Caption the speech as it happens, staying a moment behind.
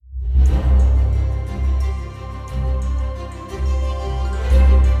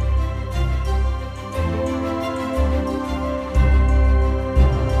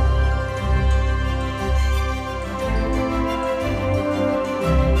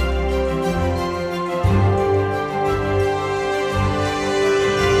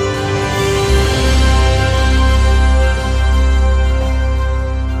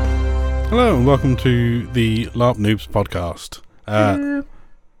and welcome to the LARP Noobs podcast.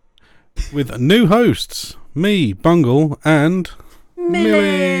 With new hosts, me, Bungle, and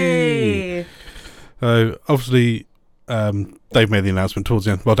Millie. Obviously, Dave made the announcement towards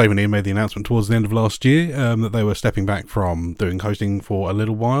the end. Well, Dave and Ian made the announcement towards the end of last year that they were stepping back from doing hosting for a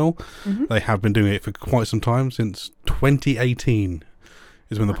little while. Mm-hmm. They have been doing it for quite some time, since 2018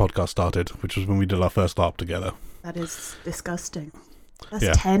 is when the podcast started, which was when we did our first LARP together. That is disgusting.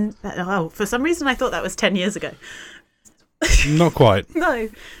 That's 10. Oh, for some reason I thought that was 10 years ago. Not quite. No.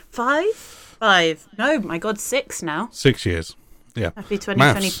 5? No, my God, 6 now. 6 years. Yeah. Happy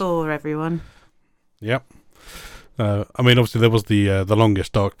 2024, everyone. Yep. Obviously there was the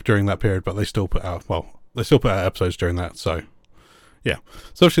longest dark during that period, but they still put out episodes during that. So, yeah.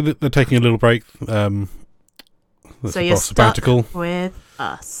 So obviously they're taking a little break. So you're stuck with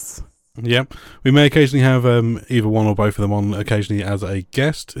us. Yep. We may occasionally have either one or both of them on occasionally as a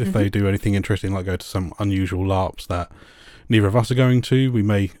guest if they do anything interesting, like go to some unusual LARPs that neither of us are going to. We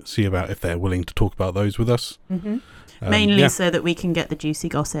may see about if they're willing to talk about those with us. Mm-hmm. Mainly so that we can get the juicy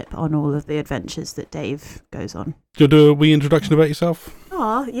gossip on all of the adventures that Dave goes on. Do you do a wee introduction about yourself?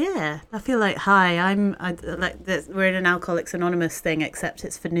 Oh, yeah. I feel like, we're in an Alcoholics Anonymous thing, except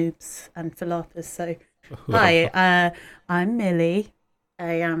it's for noobs and for LARPers. So, hi, I'm Millie.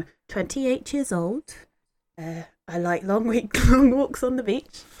 I am 28 years old. I like long walks on the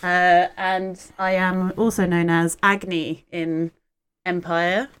beach. And I am also known as Agni in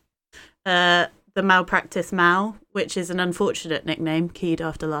Empire. The Malpractice Mal, which is an unfortunate nickname keyed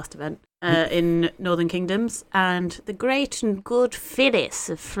after last event in Northern Kingdoms. And the great and good Phyllis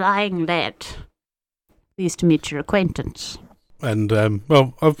of Flying Lead. Pleased to meet your acquaintance. And,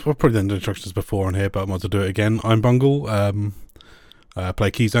 I've probably done introductions before on here, but I might as well do it again. I'm Bungle. I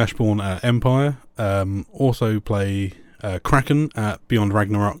play Keys Ashbourne at Empire. Also play Kraken at Beyond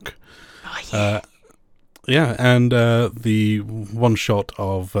Ragnarok. Oh, yeah. And the one shot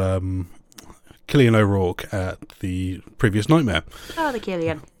of Killian O'Rourke at the previous Nightmare. Oh, the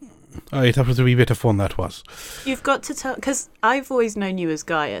Killian. Oh, it was a wee bit of fun, that was. You've got to tell, because I've always known you as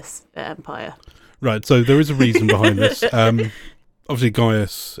Gaius at Empire. Right, so there is a reason behind this. Obviously,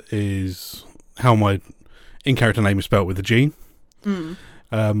 Gaius is how my in-character name is spelled with a G.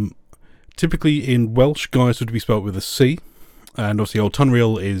 Mm. Typically in Welsh, Gaius would be spelled with a C, and obviously Old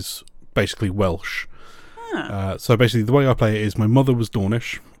Tunreal is basically Welsh. So basically the way I play it is my mother was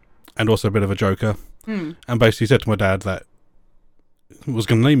Dornish and also a bit of a joker, and basically said to my dad that was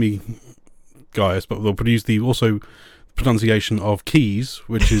going to name me Gaius, but they'll use the also pronunciation of Keys,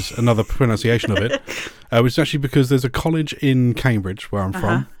 which is another pronunciation of it, which is actually because there's a college in Cambridge where I'm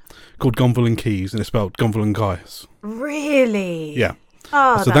from called Gonville and Keys, and it's spelled Gonville and Gaius. Really? Yeah.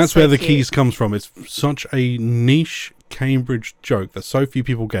 Oh, so that's where the Keys comes from. It's such a niche Cambridge joke that so few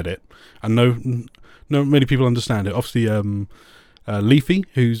people get it, and no many people understand it. Obviously, Leafy,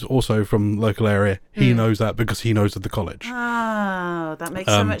 who's also from the local area, he knows that because he knows of the college. Oh, that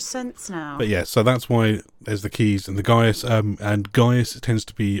makes so much sense now. But yeah, so that's why there's the Keys and the Gaius, and Gaius tends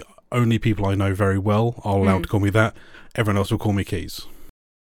to be only people I know very well are allowed to call me that. Everyone else will call me Keys.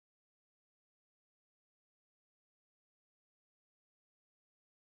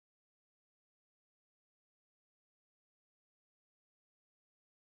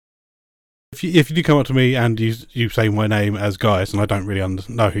 If you do come up to me and you say my name as Gaius and I don't really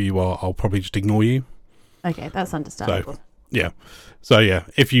know who you are, I'll probably just ignore you. Okay, that's understandable. So yeah,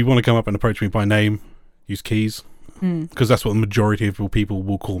 if you want to come up and approach me by name, use Keys, because that's what the majority of people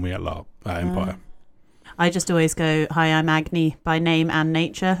will call me at LARP at Empire. I just always go, hi, I'm Agni by name and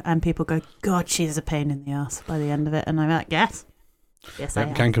nature, and people go, God, she's a pain in the ass by the end of it, and I'm like, yes, I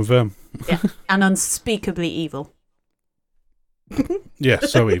am. Can confirm. Yeah, and unspeakably evil. Yeah,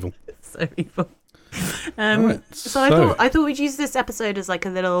 so evil. So evil. Right, so I thought we'd use this episode as like a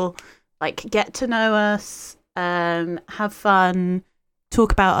little, like, get to know us, have fun,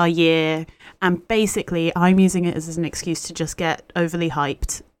 talk about our year, and basically I'm using it as an excuse to just get overly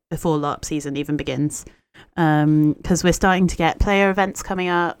hyped before LARP season even begins, because we're starting to get player events coming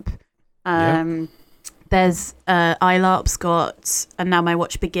up. There's iLARP's got And Now My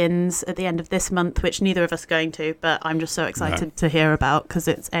Watch Begins at the end of this month, which neither of us are going to, but I'm just so excited to hear about because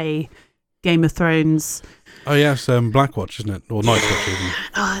it's a Game of Thrones. Oh yes, Blackwatch, isn't it? Or Nightwatch even.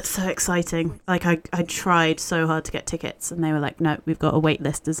 Oh, it's so exciting. Like I tried so hard to get tickets and they were like, no, we've got a wait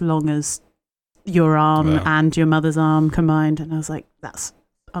list as long as your arm and your mother's arm combined. And I was like, that's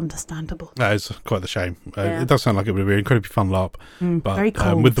understandable. That is quite the shame. It does sound like it would be an incredibly fun LARP, but very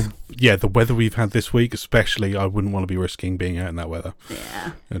cold. With the weather we've had this week, especially, I wouldn't want to be risking being out in that weather.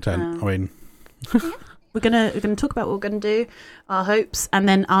 Yeah. I mean, we're gonna talk about what we're gonna do, our hopes, and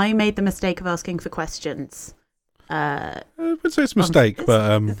then I made the mistake of asking for questions. I would say it's a mistake,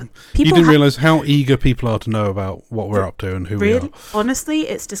 but you didn't realise how eager people are to know about what we're up to and who we are. Honestly,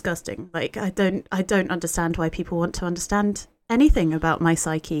 it's disgusting. Like I don't understand why people want to understand anything about my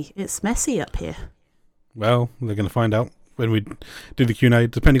psyche. It's messy up here. Well, they're going to find out when we do the Q&A.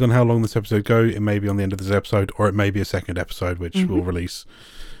 Depending on how long this episode goes, it may be on the end of this episode, or it may be a second episode, which we'll release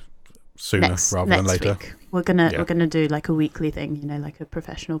sooner rather than later. Week. We're gonna do like a weekly thing, you know, like a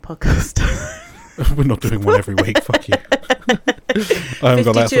professional podcast. We're not doing one every week. Fuck you. I haven't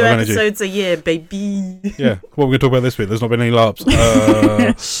got that sort of energy. 52 episodes a year, baby. Yeah. What are we going to talk about this week? There's not been any LARPs.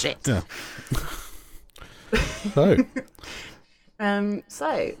 Shit. Yeah.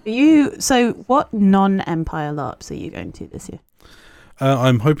 So what non-Empire LARPs are you going to this year?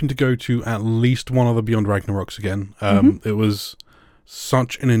 I'm hoping to go to at least one other Beyond Ragnaroks again. It was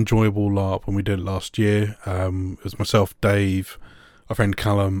such an enjoyable LARP when we did it last year. It was myself, Dave, our friend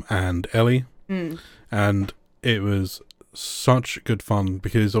Callum, and Ellie. And it was such good fun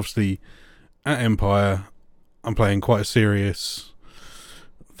because obviously at Empire I'm playing quite a serious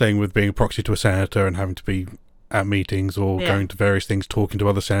thing with being a proxy to a senator and having to be at meetings or going to various things, talking to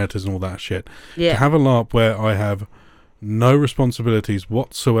other senators and all that shit. To have a LARP where I have no responsibilities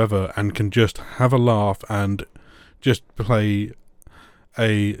whatsoever and can just have a laugh and just play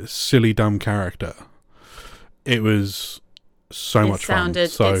a silly dumb character, it was so much fun. It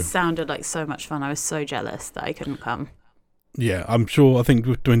sounded like so much fun. I was so jealous that I couldn't come. Yeah, I'm sure. I think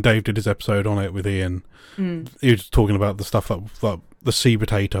when Dave did his episode on it with Ian, he was talking about the stuff like the sea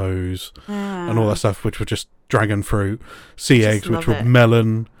potatoes and all that stuff, which were just dragon fruit, sea eggs, which were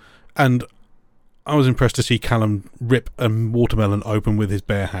melon, and I was impressed to see Callum rip a watermelon open with his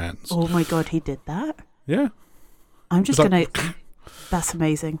bare hands. Oh my god, he did that? Yeah. I'm just gonna. That's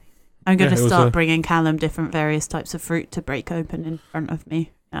amazing. I'm going to start bringing Callum different various types of fruit to break open in front of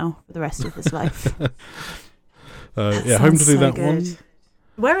me now for the rest of his life. Hoping to do that one.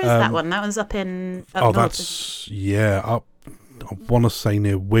 Where is that one? That one's up in... Up north, up, I want to say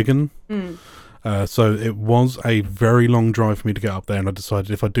near Wigan. So it was a very long drive for me to get up there, and I decided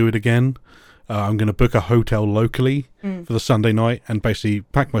if I do it again, I'm going to book a hotel locally for the Sunday night and basically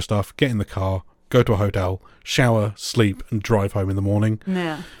pack my stuff, get in the car, go to a hotel, shower, sleep, and drive home in the morning.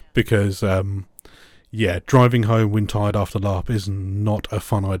 Yeah. Because, driving home when tired after LARP is not a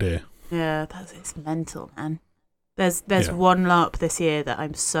fun idea. Yeah, it's mental, man. There's one LARP this year that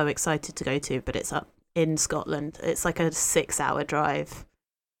I'm so excited to go to, but it's up in Scotland. It's like a 6-hour drive.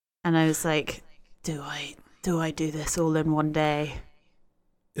 And I was like, do I do this all in one day?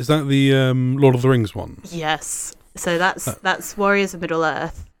 Is that the Lord of the Rings one? Yes. So that's Warriors of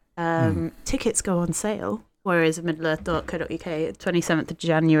Middle-earth. Tickets go on sale. warriorsofmiddleearth.co.uk, 27th of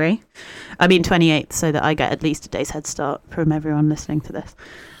January. I mean 28th, so that I get at least a day's head start from everyone listening to this.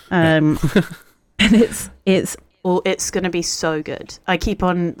 And it's going to be so good. I keep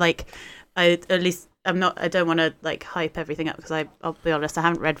on I don't want to hype everything up because I'll be honest, I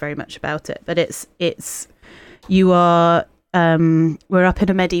haven't read very much about it, but we're up in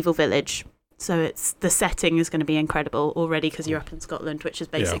a medieval village. So the setting is going to be incredible already because you're up in Scotland, which is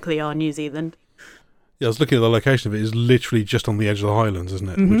basically our New Zealand. Yeah, I was looking at the location of it. It's literally just on the edge of the Highlands, isn't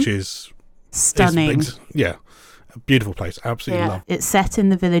it? Which is stunning. A beautiful place. Absolutely love. It's set in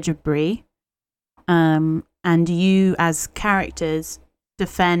the village of Bree, and you as characters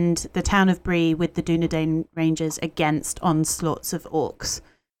defend the town of Bree with the Dunedain Rangers against onslaughts of orcs.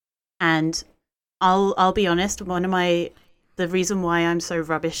 And I'll be honest, the reason why I'm so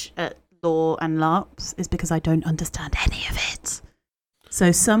rubbish at lore and LARPs is because I don't understand any of it.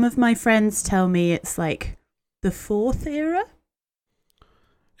 So some of my friends tell me it's like the 4th era.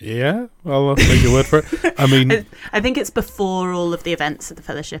 Yeah, I'll take your word for it. I mean, I think it's before all of the events of the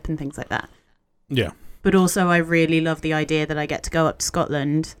Fellowship and things like that. Yeah. But also I really love the idea that I get to go up to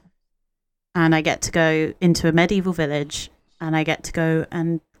Scotland and I get to go into a medieval village and I get to go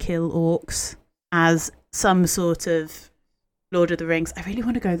and kill orcs as some sort of Lord of the Rings. I really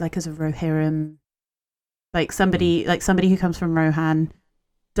want to go as a Rohirrim, somebody who comes from Rohan,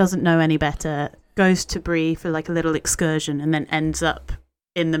 doesn't know any better, goes to Bree for a little excursion and then ends up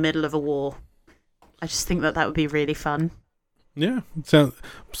in the middle of a war. I just think that would be really fun. Yeah. So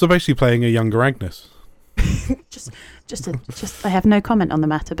basically playing a younger Agnes. I have no comment on the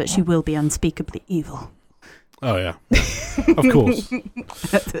matter, but she will be unspeakably evil. Oh yeah. Of course.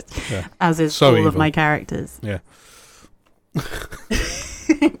 Yeah. As is so all evil. Of my characters. Yeah.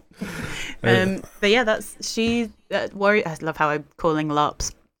 But yeah, that's Warrior. I love how I'm calling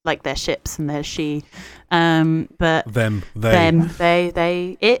LARPs like their ships and their she. But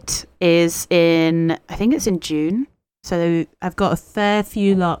it is in, I think it's in June. So I've got a fair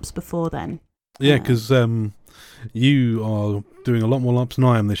few LARPs before then. Yeah, because you are doing a lot more LARPs than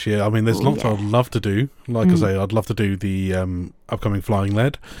I am this year. I mean, there's lots I'd love to do. Like I say, I'd love to do the upcoming Flying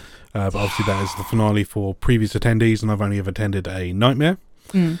Lead. But obviously that is the finale for previous attendees, and I've only ever attended a Nightmare.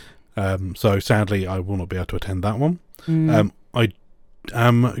 So sadly, I will not be able to attend that one. I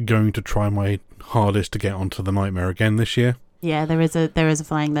am going to try my hardest to get onto the Nightmare again this year. Yeah, there is a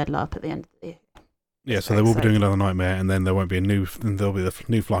Flying Lead LARP at the end of the year. Yeah, so they will be doing another Nightmare, and then there'll be the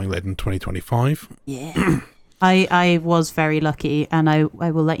new Flying Lead in 2025. Yeah. I was very lucky, and I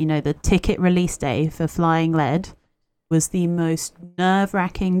will let you know the ticket release day for Flying Lead was the most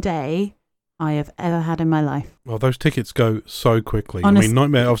nerve-wracking day I have ever had in my life. Well, those tickets go so quickly. I mean,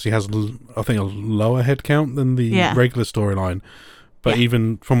 Nightmare obviously has, I think, a lower head count than the regular storyline, but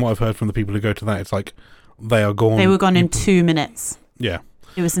even from what I've heard from the people who go to that, it's like they are gone. They were gone in 2 minutes. Yeah.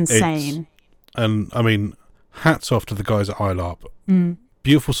 It was insane. And, I mean, hats off to the guys at iLARP.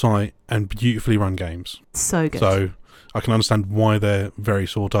 Beautiful site and beautifully run games. So good. So I can understand why they're very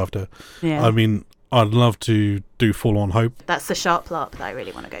sought after. Yeah. I mean, I'd love to do Full On Hope. That's the Sharp LARP that I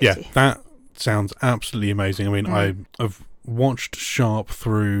really want to go to. Yeah, that sounds absolutely amazing. I mean, I've watched Sharp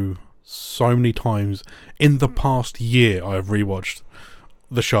through so many times. In the past year, I've rewatched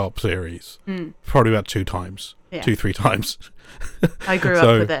the Sharp series. Probably about 2 times. 2-3 times. I grew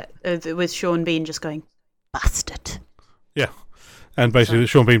up with it, with Sean Bean just going, bastard. Yeah. And basically,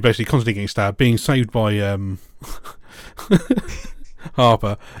 Sean Bean basically constantly getting stabbed, being saved by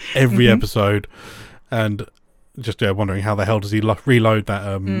Harper every episode, and just wondering how the hell does he reload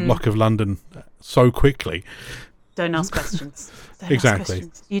that Lock of London so quickly. Don't ask questions. Exactly.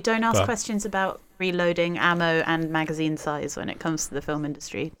 You don't ask questions about reloading ammo and magazine size when it comes to the film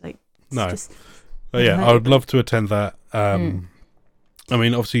industry. Like, no. Yeah, I would love to attend that. I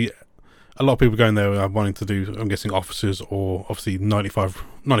mean, obviously, a lot of people going there are wanting to do, I'm guessing, officers or obviously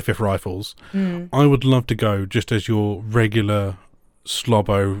 95th Rifles. I would love to go just as your regular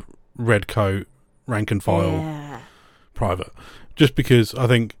slobbo, red coat, rank and file private. Just because I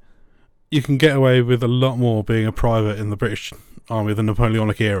think you can get away with a lot more being a private in the British Army of the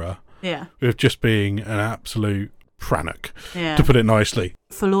Napoleonic era. Yeah. With just being an absolute prannock, to put it nicely.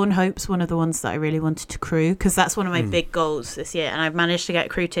 Forlorn Hope's one of the ones that I really wanted to crew, because that's one of my big goals this year, and I've managed to get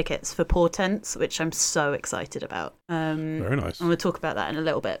crew tickets for Portents, which I'm so excited about. Very nice. And we'll talk about that in a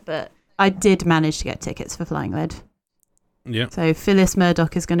little bit, but I did manage to get tickets for Flying Lead. Yeah. So Phyllis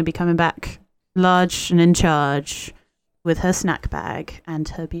Murdoch is going to be coming back large and in charge with her snack bag and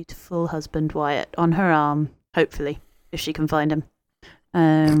her beautiful husband Wyatt on her arm, hopefully, if she can find him.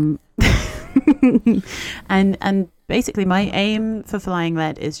 And basically my aim for Flying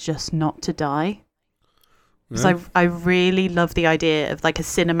Lead is just not to die, because I really love the idea of like a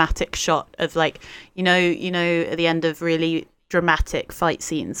cinematic shot of, like, you know at the end of really dramatic fight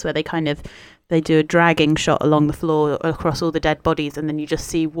scenes where they do a dragging shot along the floor across all the dead bodies, and then you just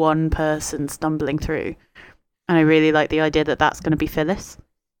see one person stumbling through, and I really like the idea that that's going to be Phyllis.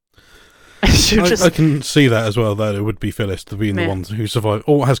 I can see that as well, that it would be Phyllis to be the ones who survived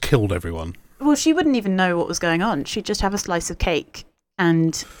or has killed everyone. Well, she wouldn't even know what was going on. She'd just have a slice of cake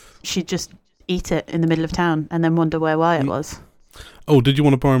and she'd just eat it in the middle of town and then wonder where Wyatt was. Oh, did you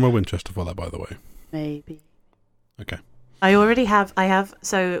want to borrow my Winchester for that, by the way? Maybe. Okay. I have,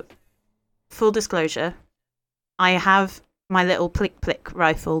 so full disclosure, I have my little plick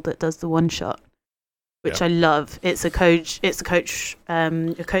rifle that does the one shot, which I love. It's a coach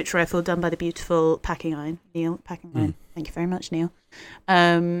rifle done by the beautiful Packing Iron, Neil Packing Iron. Thank you very much, Neil.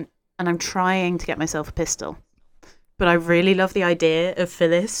 And I'm trying to get myself a pistol, but I really love the idea of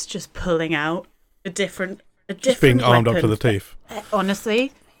Phyllis just pulling out a different just being armed up to the teeth.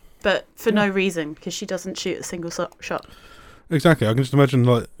 Honestly, but for no reason, because she doesn't shoot a single shot. Exactly. I can just imagine,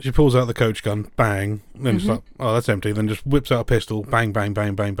 like, she pulls out the coach gun, bang, then it's like, oh, that's empty. Then just whips out a pistol, bang, bang,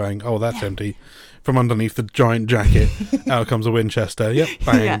 bang, bang, bang. Oh, that's empty. From underneath the giant jacket, out comes a Winchester. Yep,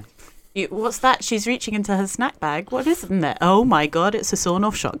 bang. What's that? She's reaching into her snack bag. What is in there? Oh my god, it's a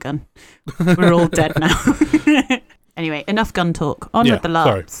sawn-off shotgun. We're all dead now. Anyway, enough gun talk. On with the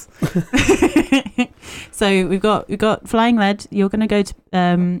LARPs. So we've got Flying Lead. You're going to go to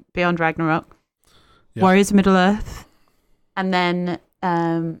Beyond Ragnarok, Warriors of Middle Earth, and then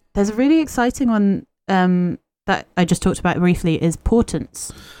there's a really exciting one that I just talked about briefly, is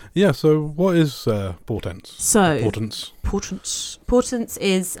Portents. Yeah, so what is Portents? Portents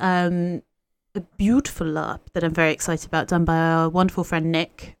is a beautiful LARP that I'm very excited about, done by our wonderful friend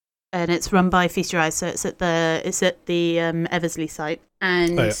Nick, and it's run by Feast Your Eyes. So it's at the Eversley site,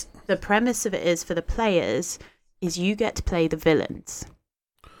 and the premise of it is for the players is you get to play the villains.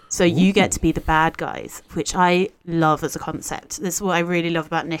 So you get to be the bad guys, which I love as a concept. This is what I really love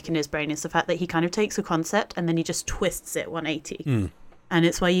about Nick and his brain, is the fact that he kind of takes a concept and then he just twists it 180. And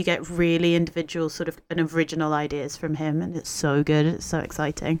it's why you get really individual sort of and original ideas from him. And it's so good. It's so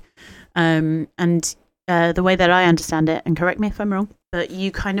exciting. And the way that I understand it, and correct me if I'm wrong, but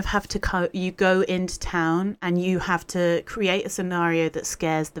you kind of have to you go into town and you have to create a scenario that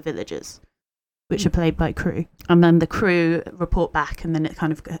scares the villagers, which are played by crew, and then the crew report back, and then it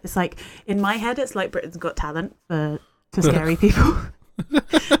kind of, it's like, in my head it's like Britain's Got Talent for scary people.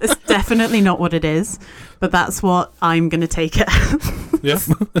 It's definitely not what it is, but that's what I'm going to take it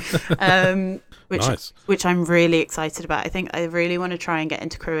as. Which I'm really excited about. I think I really want to try and get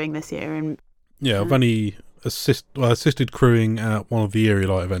into crewing this year. And I've only assisted crewing at one of the Eerie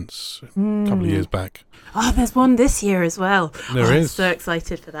Light events a couple of years back. Oh, there's one this year as well. There is. I'm so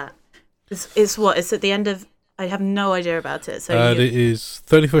excited for that. It's at the end of, I have no idea about it. So it is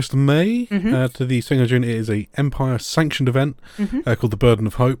 31st of May. To the Singer June, it is a Empire sanctioned event called the Burden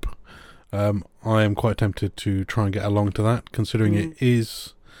of Hope. I am quite tempted to try and get along to that, considering it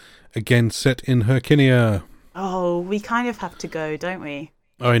is again set in Herkinia. Oh, we kind of have to go, don't we?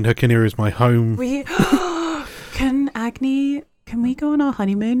 Oh, and Herkinia is my home. Can we go on our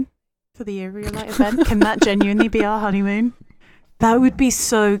honeymoon for the Eerie Light event? Can that genuinely be our honeymoon? That would be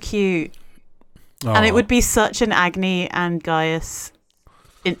so cute. Oh. And it would be such an Agni and Gaius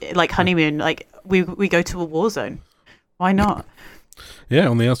honeymoon. Like we go to a war zone. Why not? Yeah,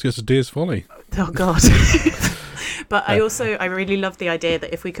 on the outskirts of Deer's Folly. Oh God. But I really love the idea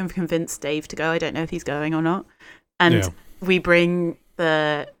that if we can convince Dave to go, I don't know if he's going or not, and we bring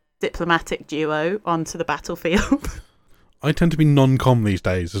the diplomatic duo onto the battlefield. I tend to be non-com these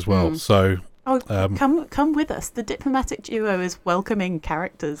days as well, so... Oh, come with us. The diplomatic duo is welcoming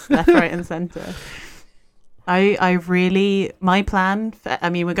characters left, right, and centre. My plan.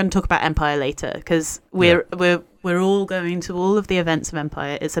 We're going to talk about Empire later because we're all going to all of the events of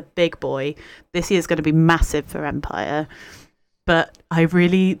Empire. It's a big boy. This year's going to be massive for Empire. But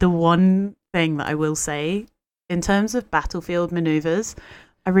the one thing that I will say in terms of battlefield manoeuvres,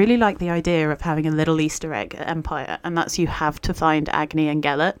 I really like the idea of having a little Easter egg at Empire, and that's you have to find Agni and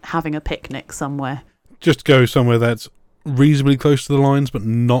Gellert having a picnic somewhere. Just go somewhere that's reasonably close to the lines, but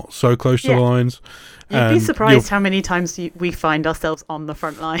not so close to the lines. You'd be surprised how many times we find ourselves on the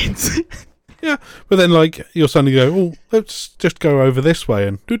front lines. Yeah, but then you'll suddenly go, oh, let's just go over this way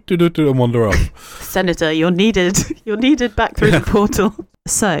and and wander off. Senator, you're needed. You're needed back through the portal.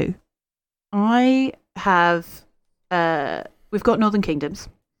 So, I have... we've got Northern Kingdoms.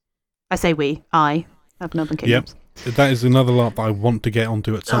 I say I have Northern Kingdoms. Yep. That is another LARP that I want to get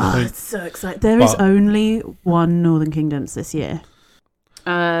onto at some point. It's so exciting. There is only one Northern Kingdoms this year.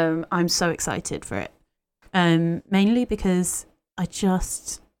 I'm so excited for it. Mainly because I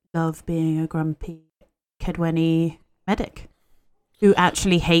just love being a grumpy Kedweni medic who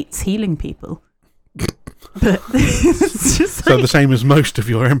actually hates healing people. But it's just so the same as most of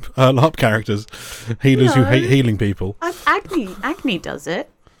your LARP characters, healers who hate healing people. Agni does it.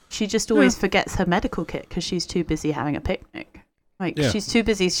 She just always forgets her medical kit because she's too busy having a picnic. She's too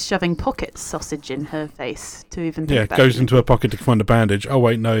busy shoving pocket sausage in her face to even think about it. Goes into her pocket to find a bandage. Oh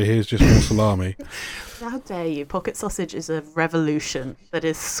wait, no, here's just more salami. How dare you? Pocket sausage is a revolution that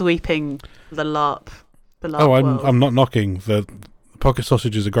is sweeping the LARP world. I'm not knocking the pocket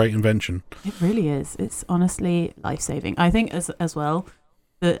sausage is a great invention. It really is. It's honestly life-saving. I think as well,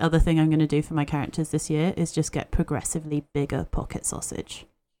 the other thing I'm going to do for my characters this year is just get progressively bigger pocket sausage.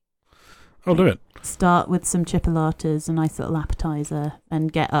 I'll do it. Start with some chipolatas, a nice little appetizer,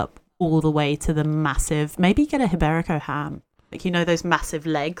 and get up all the way to the massive, maybe get a Iberico ham. Those massive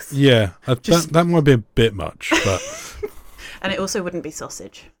legs. Yeah, that might be a bit much, but... And it also wouldn't be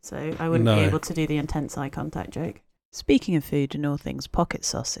sausage, so I wouldn't be able to do the intense eye contact joke. Speaking of food and all things pocket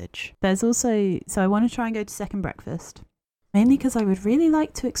sausage, there's also... So I want to try and go to second breakfast, mainly because I would really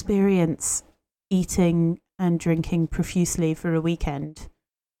like to experience eating and drinking profusely for a weekend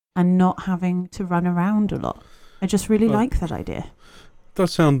and not having to run around a lot. I just really like that idea.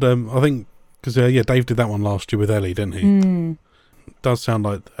 Does sound... I think... Because, Dave did that one last year with Ellie, didn't he? Does sound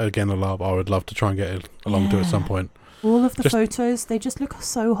like, again, a LARP I would love to try and get along to at some point. All of the photos, they just look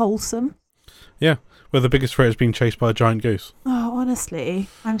so wholesome. Yeah, where the biggest threat is being chased by a giant goose. Oh, honestly,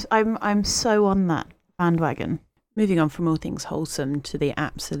 I'm so on that bandwagon. Moving on from all things wholesome to the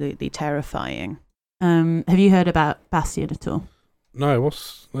absolutely terrifying. Have you heard about Bastion at all? No,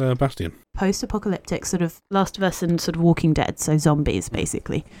 what's Bastion? Post-apocalyptic, sort of Last of Us and sort of Walking Dead, so zombies,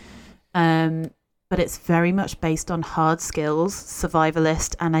 basically. But it's very much based on hard skills,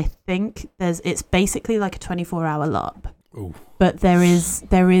 survivalist, and I think it's basically like a 24-hour LARP. Ooh. But there is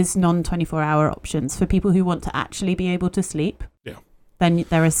non-24-hour options for people who want to actually be able to sleep. Yeah. Then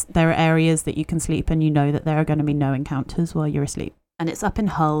there are areas that you can sleep, and you know that there are going to be no encounters while you're asleep. And it's up in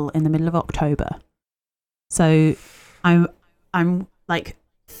Hull in the middle of October. So I'm like,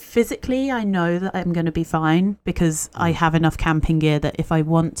 physically I know that I'm going to be fine because I have enough camping gear that if I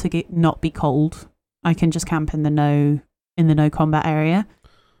want to not be cold, I can just camp in the no combat area.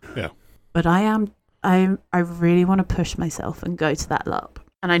 Yeah. But I really want to push myself and go to that LARP.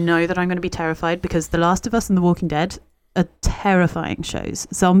 And I know that I'm going to be terrified because The Last of Us and The Walking Dead are terrifying shows.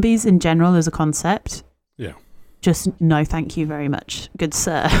 Zombies in general as a concept. Yeah. Just no thank you very much, good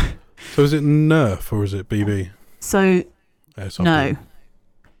sir. So is it Nerf or is it BB? So no.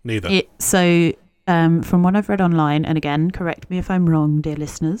 Neither. From what I've read online, and again, correct me if I'm wrong, dear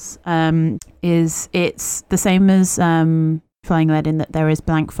listeners, it's the same as Flying Lead in that there is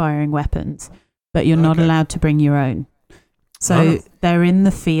blank firing weapons, but you're not allowed to bring your own. So they're in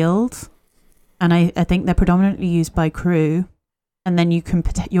the field, and I think they're predominantly used by crew, and then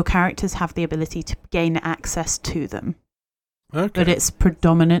your characters have the ability to gain access to them. Okay. But it's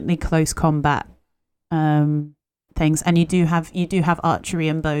predominantly close combat things, and you do have archery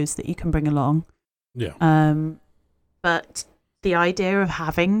and bows that you can bring along. Yeah. But the idea of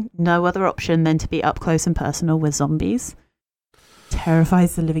having no other option than to be up close and personal with zombies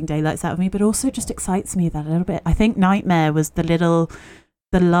terrifies the living daylights out of me, but also just excites me that a little bit. I think Nightmare was the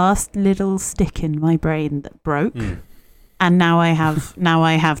last little stick in my brain that broke, and now I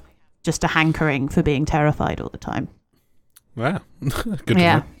have just a hankering for being terrified all the time. Wow. Good to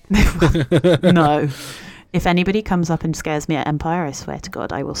know. No. If anybody comes up and scares me at Empire, I swear to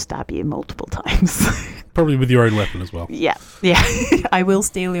God, I will stab you multiple times. Probably with your own weapon as well. Yeah. I will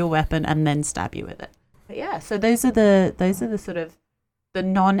steal your weapon and then stab you with it. But yeah, so those are the sort of the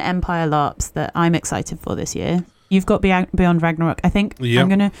non-Empire LARPs that I'm excited for this year. You've got Beyond Ragnarok. I think I'm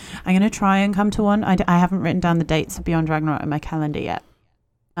gonna try and come to one. I haven't written down the dates of Beyond Ragnarok in my calendar yet.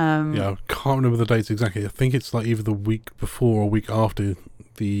 I can't remember the dates exactly. I think it's like either the week before or week after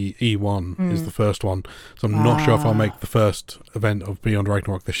the E1 is the first one. So I'm not sure if I'll make the first event of Beyond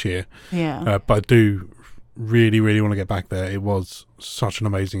Ragnarok this year. Yeah. But I do really, really want to get back there. It was such an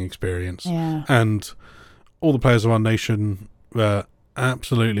amazing experience. Yeah. And all the players of our nation were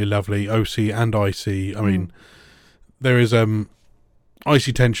absolutely lovely, OC and IC. I mean, there is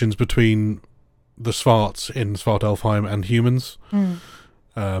icy tensions between the Svarts in Svartalfheim and humans.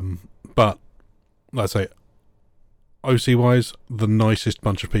 But let's say OC wise, the nicest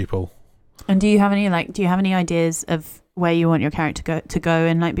bunch of people. And do you have any ideas of where you want your character to go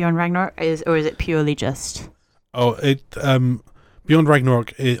in like Beyond Ragnarok, or is it purely just Beyond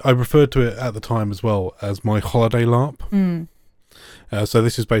Ragnarok? I referred to it at the time as well as my holiday LARP. So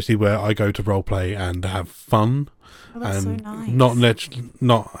this is basically where I go to roleplay and have fun, that's and so nice.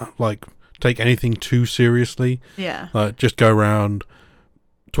 not like take anything too seriously. Yeah. Just go around,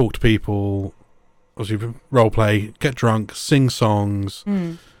 talk to people, obviously roleplay, get drunk, sing songs,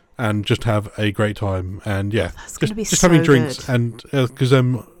 and just have a great time. And yeah, just having drinks. Good. And because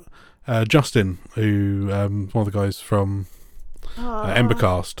Justin, who one of the guys from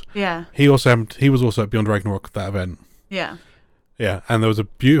Embercast, he was also at Beyond Ragnarok, that event. Yeah, and there was a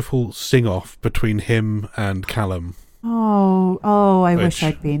beautiful sing-off between him and Callum. I wish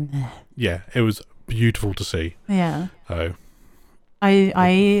I'd been there. Yeah, it was beautiful to see. Yeah. Oh.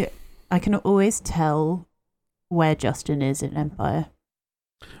 I can always tell where Justin is in Empire.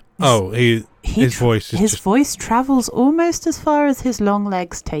 His voice is his voice travels almost as far as his long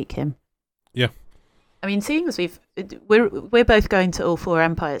legs take him. Yeah. I mean, seeing as we're both going to all 4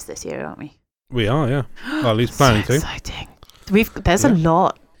 Empires this year, aren't we? We are, yeah. Well, at least planning to. Exciting. There's a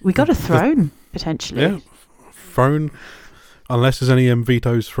lot. We got a throne potentially. Yeah, throne. Unless there's any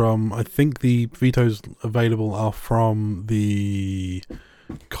vetoes from, I think the vetoes available are from the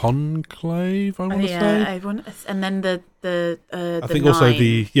Conclave. I want to say. And then the I think 9. also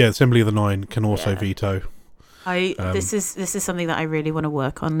the Assembly of the 9 can also veto. This is something that I really want to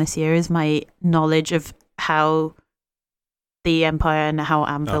work on this year. Is my knowledge of how the Empire and how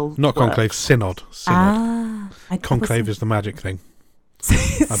Anvil not works. Conclave, Synod. Conclave is the magic thing.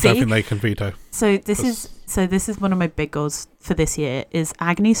 I don't think they can veto. So this is one of my big goals for this year. Is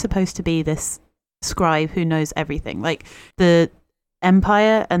Agni's supposed to be this scribe who knows everything? Like the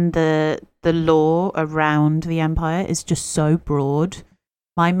Empire and the lore around the Empire is just so broad.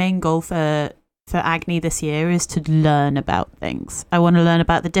 My main goal for Agni this year is to learn about things. I want to learn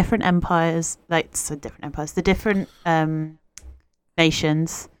about the different empires, the different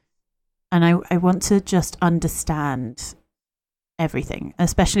nations, and I want to just understand everything,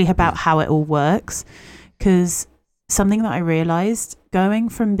 especially about how it all works. Because something that I realized, going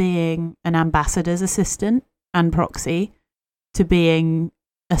from being an ambassador's assistant and proxy to being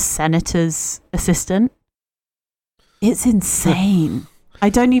a senator's assistant, it's insane. I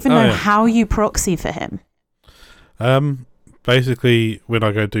don't even know how you proxy for him. Basically, when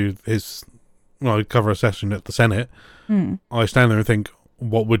I go do I cover a session at the Senate, I stand there and think,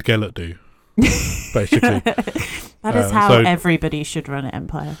 what would Gellert do? Basically. That is how everybody should run an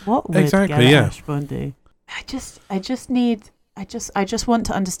empire. What would Gellert Ashbourne do? I just want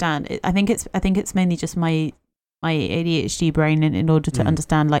to understand. I think it's mainly just my ADHD brain in order to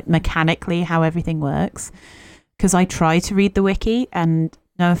understand, like, mechanically how everything works. Because I try to read the wiki, and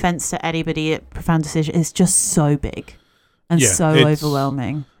no offense to anybody at Profound Decision, it's just so big and so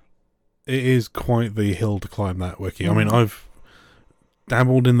overwhelming. It is quite the hill to climb, that wiki. I mean, I've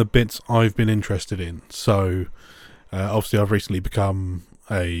dabbled in the bits I've been interested in. So, obviously, I've recently become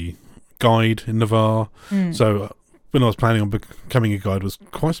a guide in Navarre. So, when I was planning on becoming a guide, was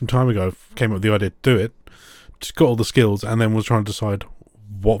quite some time ago, I came up with the idea to do it. Just got all the skills, and then was trying to decide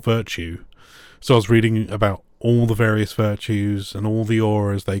what virtue. So I was reading about all the various virtues and all the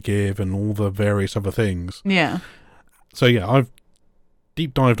auras they give and all the various other things. Yeah. So yeah, I've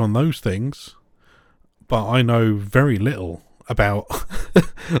deep dived on those things, but I know very little about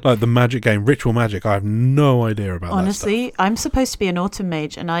like the magic game, ritual magic. I have no idea about Honestly, that stuff. I'm supposed to be an autumn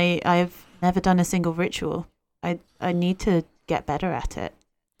mage, and I've never done a single ritual. I need to get better at it.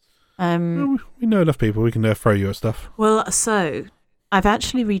 Well, we know enough people. We can throw you at stuff. Well, so I've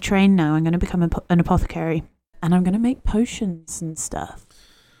actually retrained now. I'm going to become an apothecary, and I'm going to make potions and stuff.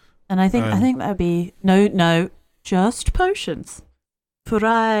 And I think that would be no, just potions. For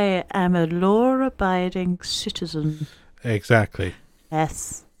I am a law-abiding citizen. Exactly.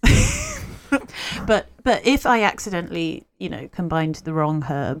 Yes. But if I accidentally, combined the wrong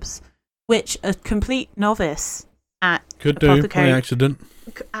herbs, which a complete novice at could do by accident.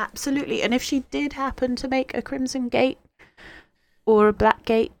 Absolutely. And if she did happen to make a crimson gate or a black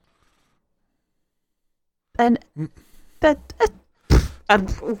gate, then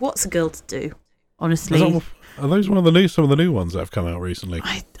what's a girl to do? Honestly, are those some of the new ones that have come out recently?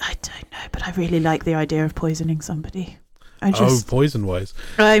 I don't know, but I really like the idea of poisoning somebody. Poison wise.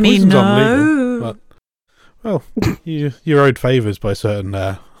 I mean, no. But, well, you're owed favours by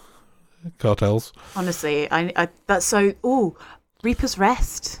certain cartels. Honestly, that's so. Oh, Reaper's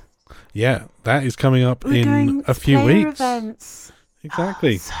Rest. Yeah, that is coming up in a few weeks. Events.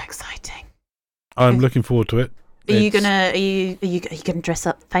 Exactly. Oh, so exciting. I'm looking forward to it. Are you gonna dress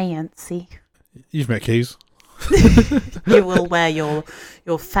up fancy? You've met Keys. You will wear your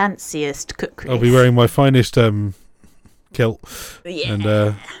fanciest cookery. I'll be wearing my finest kilt. Yeah.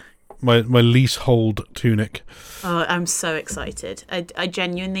 And my leasehold tunic. Oh, I'm so excited. I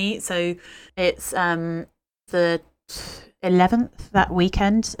genuinely, so it's the 11th, that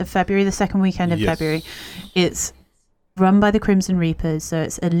weekend of February, the second weekend in February. It's run by the Crimson Reapers, so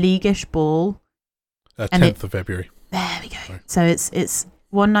it's a leaguish ball. 10th of February. There we go. Sorry. So it's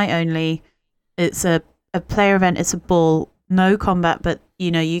one night only. It's a player event. It's a ball, no combat, but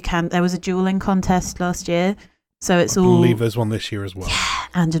you can. There was a dueling contest last year, so it's all. I believe there's one this year as well. Yeah,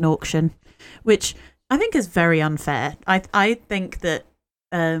 and an auction, which I think is very unfair. I think that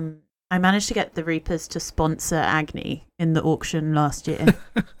I managed to get the Reapers to sponsor Agni in the auction last year,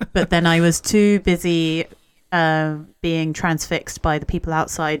 but then I was too busy being transfixed by the people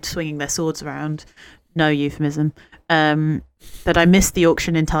outside swinging their swords around. No euphemism. That I missed the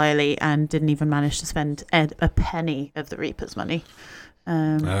auction entirely and didn't even manage to spend a penny of the Reapers' money.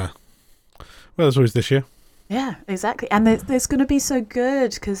 Well, there's always this year. Yeah, exactly. And there's going to be so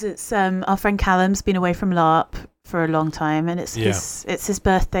good because it's our friend Callum's been away from LARP for a long time, and it's his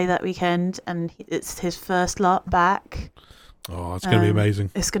birthday that weekend, and it's his first LARP back. Oh, it's going to be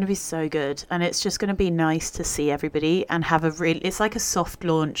amazing. It's going to be so good, and it's just going to be nice to see everybody and have it's like a soft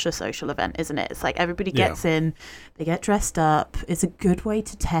launch, a social event, isn't it? It's like everybody gets in, they get dressed up. It's a good way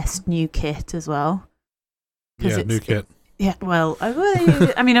to test new kit as well. Yeah, new kit. Yeah, well,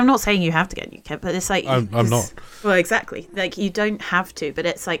 I mean, I'm not saying you have to get new kit, but it's like... I'm not. Well, exactly. Like, you don't have to, but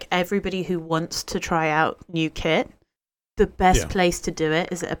it's like everybody who wants to try out new kit, the best place to do it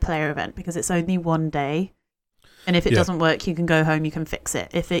is at a player event because it's only one day. And if it doesn't work, you can go home, you can fix it.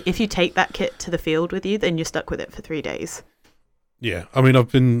 If you take that kit to the field with you, then you're stuck with it for 3 days. Yeah, I mean,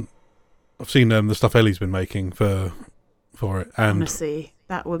 I've seen the stuff Ellie's been making for it, and honestly,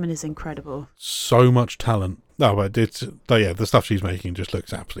 that woman is incredible. So much talent. No, but the stuff she's making just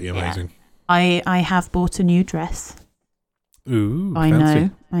looks absolutely amazing. I have bought a new dress. Ooh, I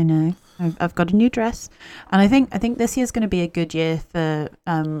fancy. know. I've got a new dress, and I think this year's going to be a good year for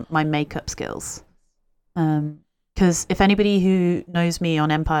my makeup skills. Because if anybody who knows me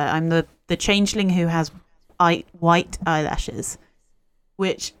on Empire, I'm the changeling who has white eyelashes,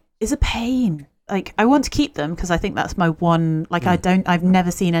 which is a pain. Like, I want to keep them because I think that's my one. Like, I've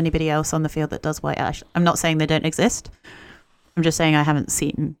never seen anybody else on the field that does white eyelash. I'm not saying they don't exist. I'm just saying I haven't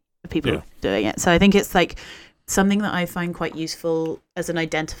seen people doing it. So I think it's like something that I find quite useful as an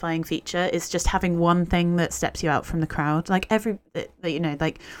identifying feature is just having one thing that steps you out from the crowd. Like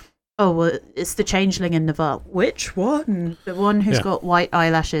oh, well, it's the changeling in Navarre. Which one? The one who's got white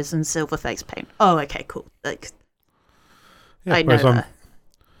eyelashes and silver face paint. Oh, okay, cool. Like, I know that.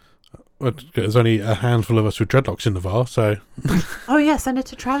 Well, there's only a handful of us with dreadlocks in Navarre, so... Oh, yeah,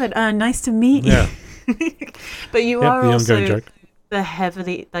 Senator Travin. Nice to meet you. Yeah. But you are also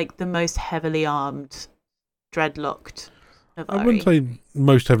the most heavily armed, dreadlocked Navarre. I wouldn't say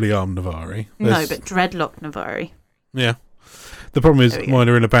most heavily armed Navarre. No, but dreadlocked Navarre. Yeah. The problem is mine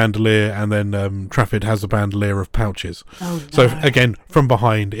are in a bandolier, and then Trafford has a bandolier of pouches. Oh, no. So, again, from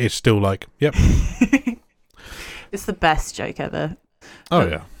behind, it's still like, yep. It's the best joke ever. Oh,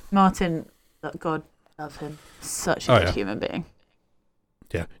 yeah. Martin, God love him. Such a good human being.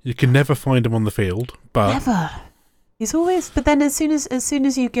 Yeah, you can never find him on the field, but... Never. He's always... But then as soon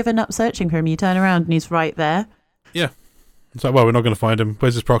as you've given up searching for him, you turn around and he's right there. Yeah. It's like, well, we're not going to find him.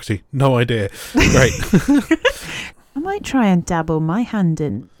 Where's his proxy? No idea. Great. I might try and dabble my hand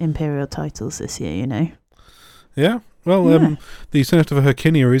in Imperial titles this year, you know. Yeah. Well, the Senator for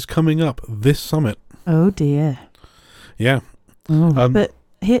Herkinia is coming up this summit. Oh, dear. Yeah. Oh, but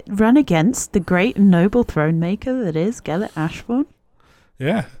run against the great and noble throne maker that is Gellert Ashbourne.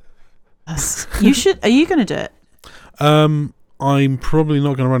 Yeah. You should. Are you going to do it? I'm probably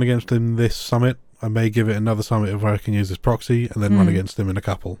not going to run against him this summit. I may give it another summit where I can use his proxy and then run against him in a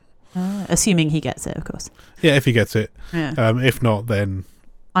couple. Assuming he gets it, of course. Yeah, if he gets it. Yeah. If not, then...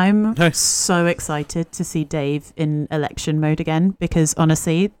 I'm so excited to see Dave in election mode again because,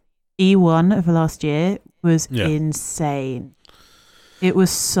 honestly, E1 of last year was insane. It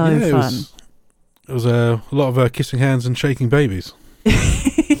was so fun. It was a lot of kissing hands and shaking babies.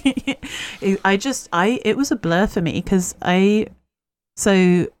 It was a blur for me because for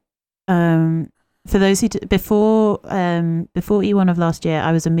those who before E1 of last year,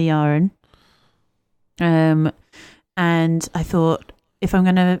 I was a Miaran, and I thought if I'm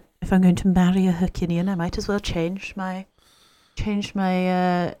going to marry a Herkinian, I might as well change my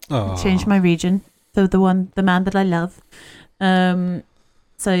region. So the man that I love.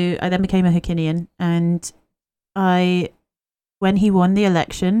 So I then became a Herkinian, and when he won the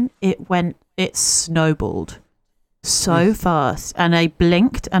election, it snowballed so fast, and I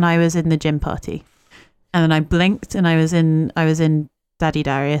blinked and I was in the gym party, and then I blinked and I was in Daddy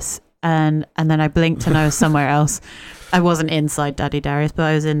Darius, and then I blinked and I was somewhere else. I wasn't inside Daddy Darius, but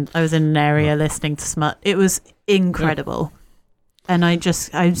I was in an area listening to Smut. It was incredible, and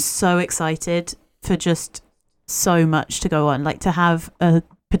I'm so excited for just so much to go on, like to have a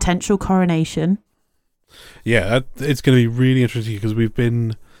potential coronation. Yeah, it's going to be really interesting because we've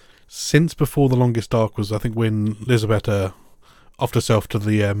been since before the longest dark was, I think, when Lisabetta offed herself to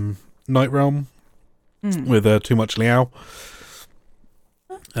the Night Realm with too much Liao.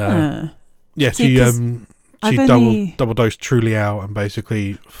 Yeah, she double dosed True Liao and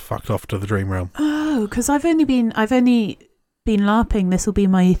basically fucked off to the Dream Realm. Oh, because I've only been LARPing. This will be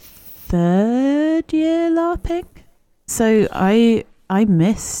my 3rd year LARPing, so I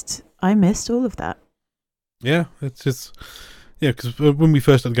missed all of that. Yeah, it's just because when we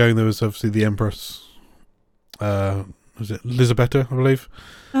first started going, there was obviously the Empress. Was it Lisabetta, I believe,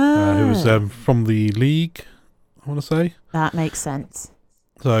 who was from the League, I want to say. That makes sense.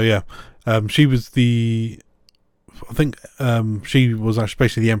 So yeah, she was I think she was actually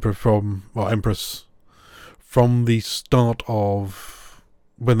basically the Empress from the start of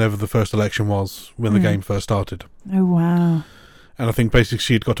whenever the first election was, when the game first started. Oh wow! And I think basically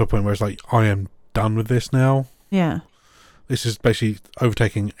she had got to a point where it's like, I am done with this now. Yeah. This is basically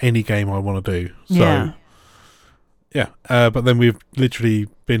overtaking any game I want to do. So, yeah. But then we've literally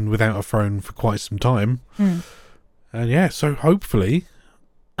been without a throne for quite some time. And so hopefully...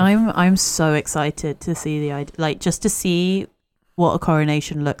 I'm so excited to see just to see what a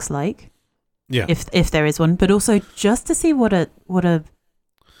coronation looks like. Yeah. If there is one, but also just to see what a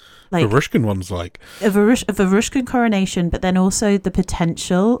Varushkan one's like. A Varushkan coronation, but then also the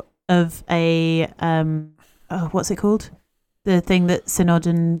potential of a what's it called? The thing that Synod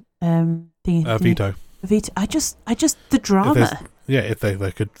and veto. Veto. I just the drama. If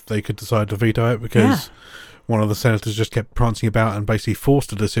they could decide to veto it, because one of the senators just kept prancing about and basically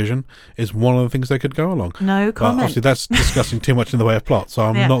forced a decision, is one of the things they could go along. No comment. But obviously, that's discussing too much in the way of plot, so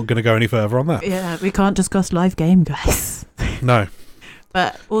I'm not going to go any further on that. Yeah, we can't discuss live game, guys. No.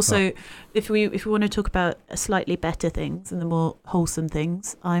 But also, if we want to talk about slightly better things and the more wholesome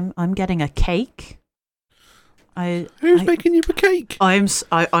things, I'm getting a cake. Who's making you a cake?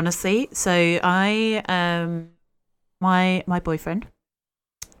 I honestly, so my boyfriend,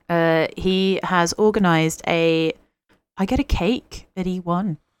 he has organised I get a cake at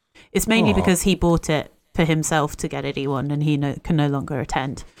E1. It's mainly because he bought it for himself to get at E1 and he can no longer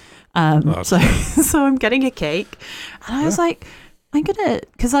attend. So I'm getting a cake, and I was like, I'm gonna,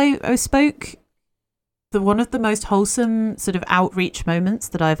 because I spoke. One of the most wholesome sort of outreach moments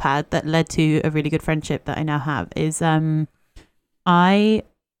that I've had that led to a really good friendship that I now have is I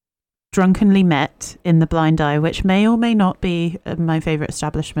drunkenly met in the Blind Eye, which may or may not be my favourite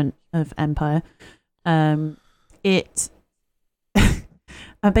establishment of Empire.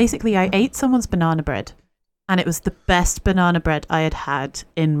 Basically, I ate someone's banana bread, and it was the best banana bread I had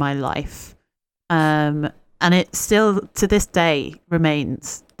in my life. And it still, to this day,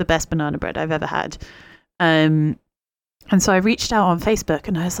 remains the best banana bread I've ever had. And so I reached out on Facebook,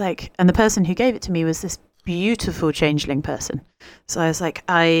 and I was like, and the person who gave it to me was this beautiful changeling person. So I was like,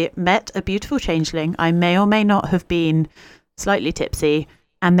 I met a beautiful changeling. I may or may not have been slightly tipsy,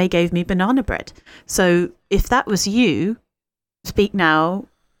 and they gave me banana bread. So if that was you, speak now.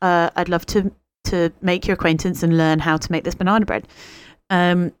 I'd love to make your acquaintance and learn how to make this banana bread.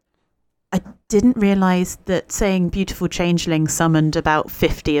 I didn't realise that saying beautiful changeling summoned about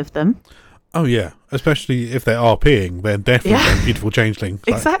 50 of them. Oh, yeah. Especially if they're RPing, they're definitely beautiful changeling.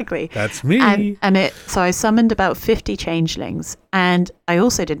 Exactly. That's me. So I summoned about 50 changelings. And I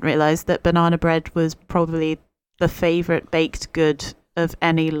also didn't realise that banana bread was probably the favourite baked good of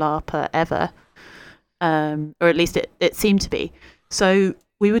any LARPer ever. Or at least it seemed to be. So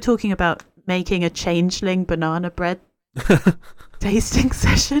we were talking about making a changeling banana bread tasting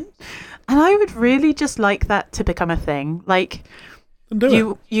session. And I would really just like that to become a thing. Like,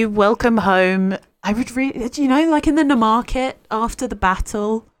 you welcome home. I would really, like in the market after the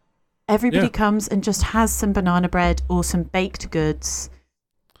battle, everybody comes and just has some banana bread or some baked goods,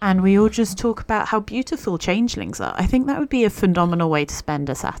 and we all just talk about how beautiful changelings are. I think that would be a phenomenal way to spend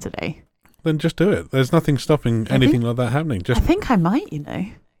a Saturday. Then just do it. There's nothing stopping anything like that happening. I think I might,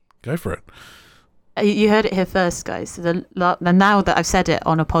 Go for it. You heard it here first, guys. So now that I've said it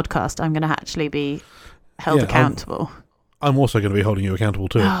on a podcast, I'm going to actually be held accountable. I'm also going to be holding you accountable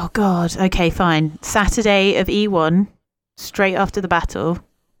too. Oh, God. Okay, fine. Saturday of E1, straight after the battle,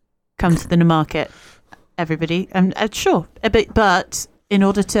 come to the market, everybody. Sure. But in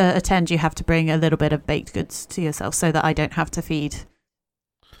order to attend, you have to bring a little bit of baked goods to yourself so that I don't have to feed.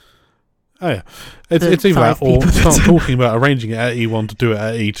 Oh, yeah. It's either that or start talking about arranging it at E1 to do it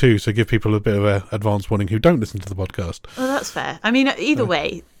at E2, so give people a bit of an advance warning who don't listen to the podcast. Well, that's fair. I mean, either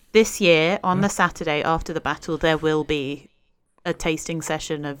way, this year, on the Saturday after the battle, there will be a tasting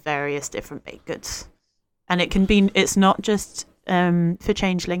session of various different baked goods. And it's not just for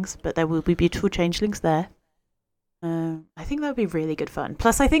changelings, but there will be beautiful changelings there. I think that would be really good fun.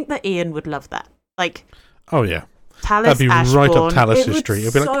 Plus, I think that Ian would love that. Like, oh, yeah. Talis That'd be Ashbourne, right up Talis' street.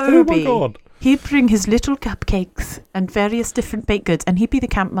 It'd be like, oh my God. He'd bring his little cupcakes and various different baked goods, and he'd be the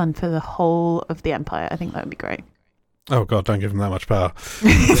campman for the whole of the Empire. I think that would be great. Oh, God, don't give him that much power.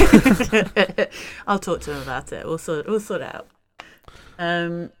 I'll talk to him about it. We'll sort it out.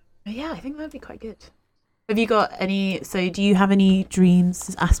 Yeah, I think that would be quite good. Have you got any... So do you have any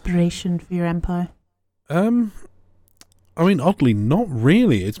dreams, aspiration for your Empire? I mean, oddly, not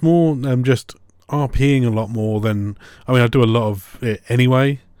really. It's more just RPing a lot more than... I mean, I do a lot of it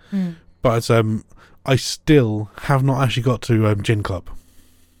anyway, but I still have not actually got to Gin Club.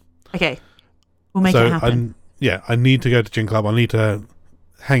 Okay. We'll make it happen. I need to go to Gin Club. I need to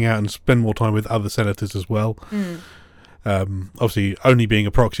hang out and spend more time with other senators as well. Obviously, only being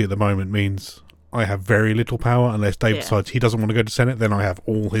a proxy at the moment means I have very little power unless Dave decides he doesn't want to go to Senate. Then I have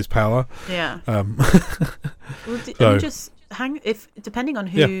all his power. Yeah. Just hang. Depending on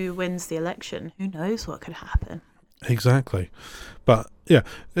who wins the election, who knows what could happen. Exactly, but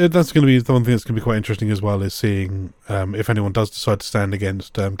that's going to be the one thing that's going to be quite interesting as well, is seeing if anyone does decide to stand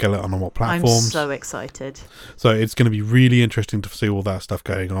against Gellert on what platforms. I'm so excited. So it's going to be really interesting to see all that stuff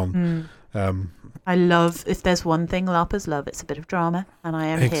going on. I love, if there's one thing LARPers love, it's a bit of drama, and I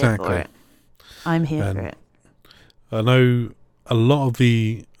am here for it. I'm here for it. I know a lot of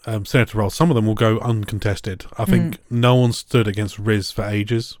the senator roles, some of them will go uncontested. I think no one stood against Riz for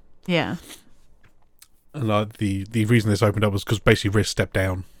ages. Yeah. And the reason this opened up was because basically Riz stepped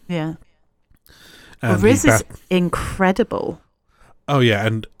down. Yeah. And Riz is incredible. Oh yeah,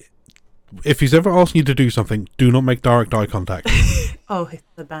 and if he's ever asking you to do something, do not make direct eye contact. Oh,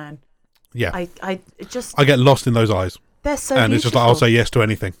 the man. Yeah. I get lost in those eyes. They're so and beautiful. It's just like, I'll say yes to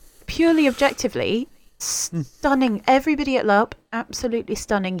anything. Purely objectively, stunning. Everybody at LARP, absolutely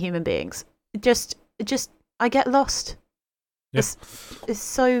stunning human beings. Just, I get lost. Yep. It's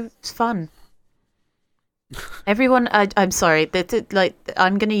so fun. Everyone, I'm sorry.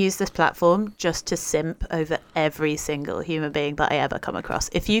 I'm going to use this platform just to simp over every single human being that I ever come across.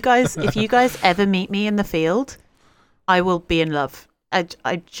 If you guys ever meet me in the field, I will be in love.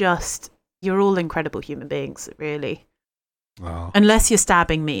 You're all incredible human beings, really. Oh. Unless you're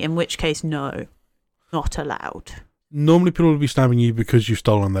stabbing me, in which case, no, not allowed. Normally people will be stabbing you because you've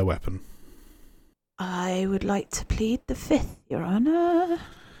stolen their weapon. I would like to plead the fifth, Your Honour.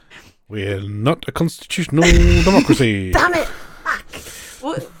 We're not a constitutional democracy. Damn it! Back.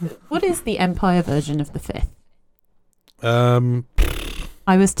 What is the Empire version of the fifth?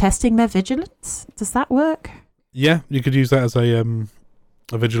 I was testing their vigilance. Does that work? Yeah, you could use that as a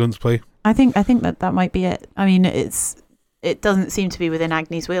vigilance play. I think that might be it. I mean, it doesn't seem to be within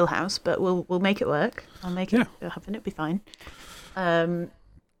Agni's wheelhouse, but we'll make it work. I'll make it happen. It'll be fine.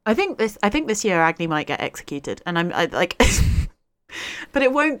 I think this year Agni might get executed, and I like, but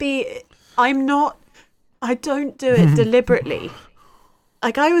it won't be. I don't do it deliberately.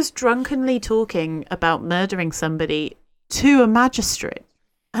 Like, I was drunkenly talking about murdering somebody to a magistrate,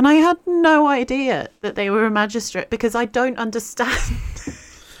 and I had no idea that they were a magistrate because I don't understand.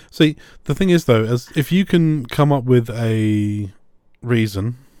 See, the thing is, though, as if you can come up with a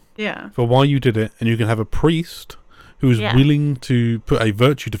reason for why you did it, and you can have a priest who is willing to put a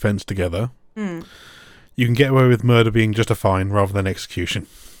virtue defense together, you can get away with murder being just a fine rather than execution.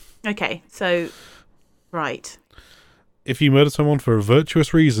 Okay, so, right. If you murder someone for a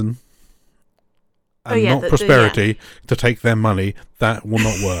virtuous reason and not prosperity to take their money, that will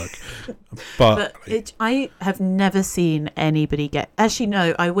not work. But I have never seen anybody get... Actually,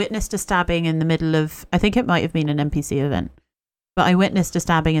 no, I witnessed a stabbing in the middle of... I think it might have been an NPC event. But I witnessed a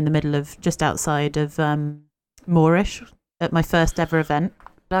stabbing in the middle of... just outside of Moorish at my first ever event.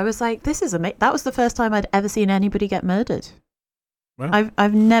 I was like, this is amazing. That was the first time I'd ever seen anybody get murdered. Wow.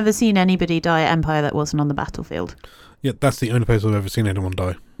 I've never seen anybody die at Empire that wasn't on the battlefield. Yeah, that's the only place I've ever seen anyone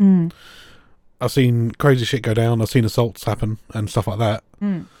die. I've seen crazy shit go down. I've seen assaults happen and stuff like that.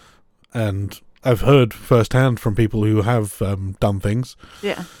 And I've heard firsthand from people who have done things.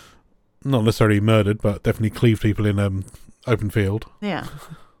 Yeah. Not necessarily murdered, but definitely cleaved people in open field. Yeah.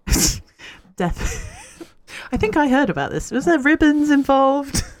 Definitely. I think I heard about this. Was there ribbons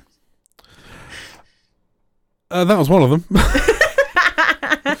involved? That was one of them.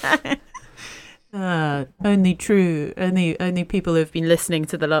 Only people who've been listening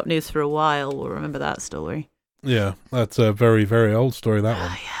to the LARP news for a while will remember that story. Yeah, that's a very, very old story, that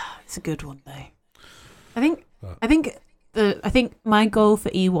one. Yeah, it's a good one though. I think my goal for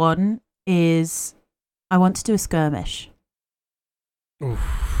E1 is I want to do a skirmish. Oof.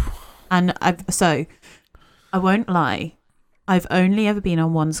 And I won't lie, I've only ever been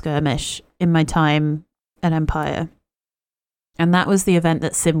on one skirmish in my time at Empire. And that was the event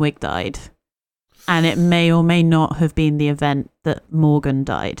that Simwig died. And it may or may not have been the event that Morgan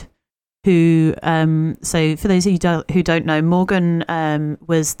died. So for those of you who don't know, Morgan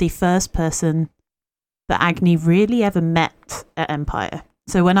was the first person that Agni really ever met at Empire.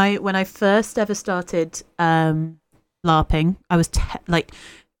 So when I first ever started LARPing, I was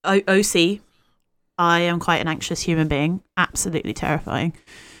OC. I am quite an anxious human being, absolutely terrifying.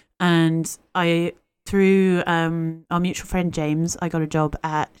 And through our mutual friend James, I got a job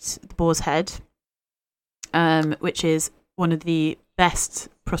at the Boar's Head, which is one of the best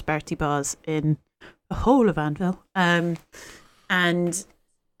prosperity bars in the whole of Anvil. And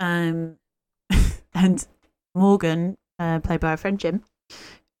Morgan, played by our friend Jim,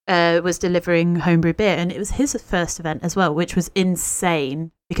 was delivering homebrew beer, and it was his first event as well, which was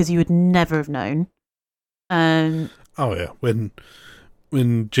insane because you would never have known. Oh yeah, when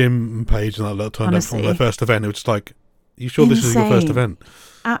Jim and Paige and that lot turned up from their first event, it was just like, you sure this is your first event?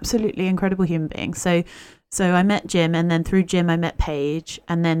 Absolutely incredible human being. So I met Jim, and then through Jim I met Paige,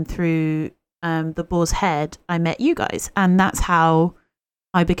 and then through the Boar's Head I met you guys, and that's how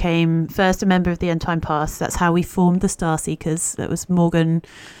I became first a member of the End Time Pass. That's how we formed the Star Seekers. That was Morgan.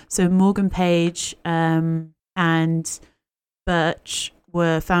 So Morgan, Paige, and Birch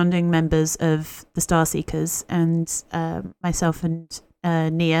were founding members of the Star Seekers, and myself and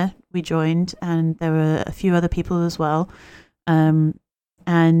Nia, we joined, and there were a few other people as well.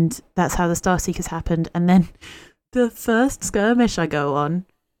 And that's how the Star Seekers happened. And then the first skirmish I go on,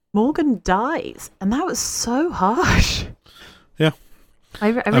 Morgan dies, and that was so harsh. Yeah. I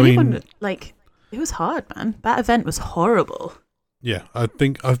really wanted, like, it was hard, man. That event was horrible. Yeah, I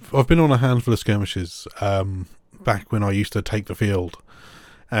think I've been on a handful of skirmishes back when I used to take the field,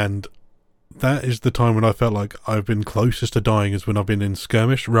 and that is the time when I felt like I've been closest to dying is when I've been in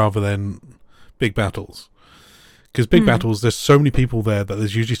skirmish rather than big battles. Because big battles, there's so many people there that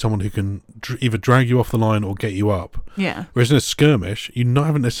there's usually someone who can either drag you off the line or get you up. Yeah. Whereas in a skirmish, you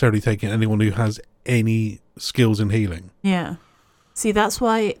haven't necessarily taken anyone who has any skills in healing. Yeah. See, that's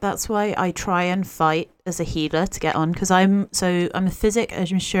why I try and fight as a healer to get on, because I'm a Physic, I'm a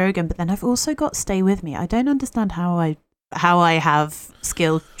Shuriken, but then I've also got Stay With Me. I don't understand how I have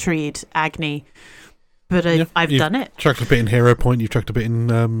skill treed Agni, but I've done it. Chucked a bit in Hero Point, you've chucked a bit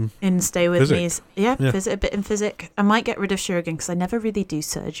in Stay With Physic. Me's. Yeah, yeah. A bit in Physic. I might get rid of Shuriken because I never really do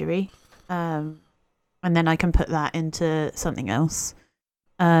surgery, and then I can put that into something else.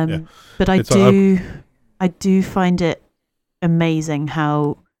 But I do find it amazing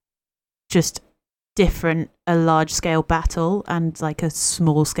how just different a large scale battle and like a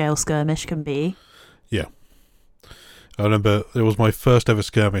small scale skirmish can be. Yeah. I remember it was my first ever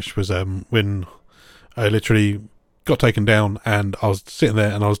skirmish was when I literally got taken down and I was sitting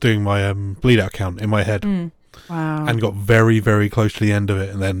there and I was doing my bleed out count in my head. Wow. And got very, very close to the end of it,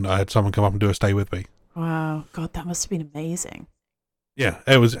 and then I had someone come up and do a Stay With Me. Wow. God, that must have been amazing. Yeah,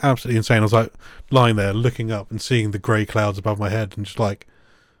 it was absolutely insane. I was like lying there looking up and seeing the grey clouds above my head and just like,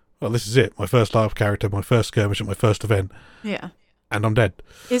 well, this is it. My first live character, my first skirmish at my first event. Yeah. And I'm dead.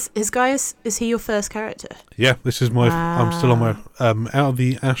 Is Gaius, is he your first character? Yeah, this is my... Wow. I'm still on my... out of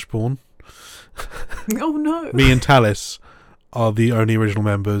the Ashbourne... Oh no! Me and Talis are the only original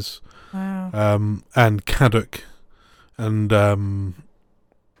members. Wow. And Kaduk and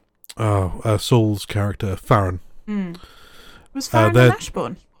Saul's character Farron. Was Farron an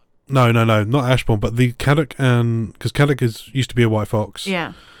Ashbourne? No, not Ashbourne, but the Kaduk, and because Kaduk used to be a White Fox.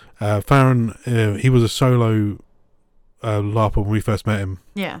 Yeah. Farron, he was a solo LARPer when we first met him.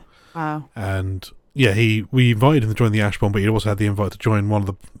 Yeah. Wow. And yeah, we invited him to join the Ashbourne, but he also had the invite to join one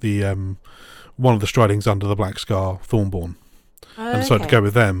of the Stridings under the Black Scar, Thornborn, and decided to go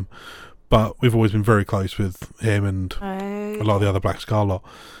with them. But we've always been very close with him and a lot of the other Black Scar lot.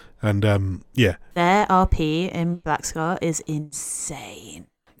 And yeah, their RP in Black Scar is insane.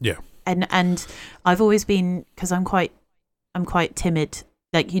 Yeah, and I've always been, because I'm quite timid.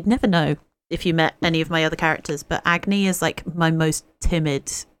 Like, you'd never know if you met any of my other characters, but Agni is like my most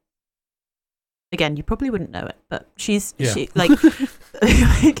timid. Again, you probably wouldn't know it, but she like,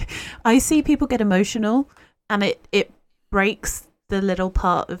 like, I see people get emotional, and it breaks the little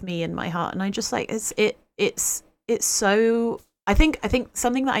part of me in my heart, and I just like it's so. I think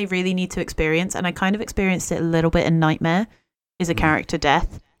something that I really need to experience, and I kind of experienced it a little bit in Nightmare, is a character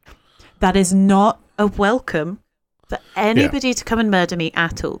death. That is not a welcome for anybody to come and murder me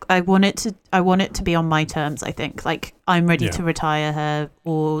at all. I want it to be on my terms. I think, like, I'm ready to retire her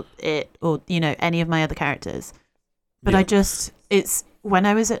or any of my other characters. But it's when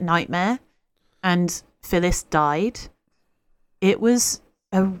I was at Nightmare and Phyllis died, it was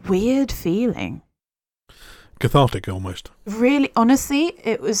a weird feeling. Cathartic almost. Really, honestly,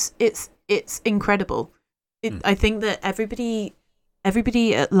 it's incredible. I think that everybody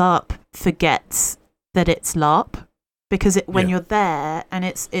at LARP forgets that it's LARP, because when you're there, and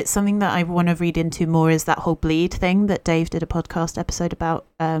it's something that I want to read into more, is that whole bleed thing that Dave did a podcast episode about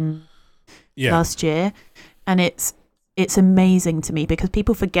last year, and it's amazing to me because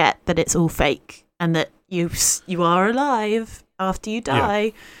people forget that it's all fake and that you are alive after you die.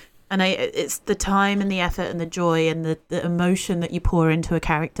 Yeah. And it's the time and the effort and the joy and the emotion that you pour into a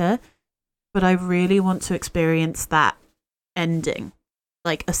character. But I really want to experience that ending,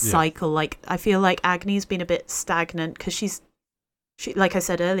 like a cycle. Like, I feel like Agni's been a bit stagnant because she, like I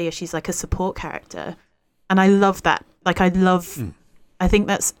said earlier, she's like a support character. And I love that. Like, I think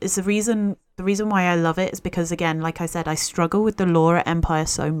it's the reason why I love it is because, again, like I said, I struggle with the lore at Empire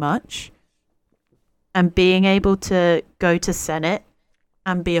so much. And being able to go to Senate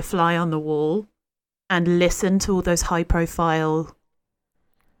and be a fly on the wall and listen to all those high profile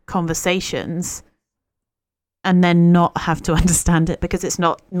conversations and then not have to understand it because it's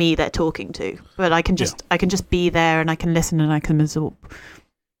not me they're talking to, but I can just be there and I can listen and I can absorb.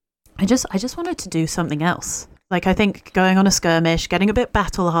 I just wanted to do something else. Like, I think going on a skirmish, getting a bit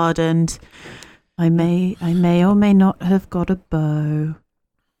battle hardened, I may or may not have got a bow.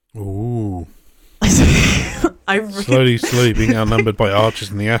 Ooh. Slowly being outnumbered by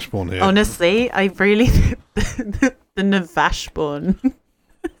archers in the Ashbourne here. Honestly, I really the Navashbourne.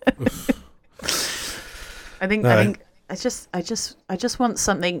 I think I just want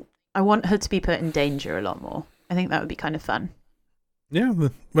something. I want her to be put in danger a lot more. I think that would be kind of fun. Yeah,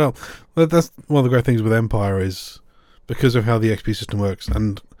 well, that's one of the great things with Empire is because of how the XP system works,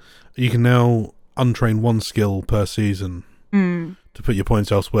 and you can now untrain one skill per season to put your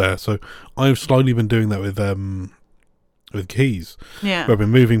points elsewhere. So I've slowly been doing that with keys. Yeah, where I've been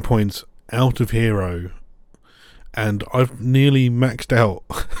moving points out of hero, and I've nearly maxed out.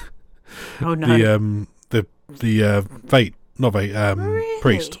 Oh no! the Vate, not Vate, Really?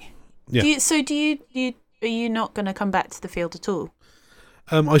 Priest. Yeah. Are you not going to come back to the field at all?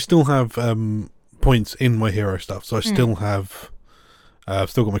 I still have points in my hero stuff, so I still have. I've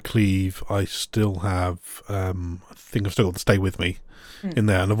still got my cleave. I still have. I think I've still got the stay with me in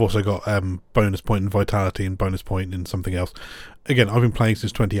there, and I've also got bonus point in vitality and bonus point in something else. Again, I've been playing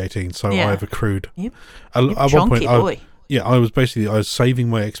since 2018, so I've accrued. Yep. At one point, boy. I was saving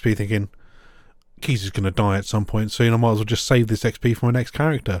my XP, thinking Keys is going to die at some point, so I might as well just save this XP for my next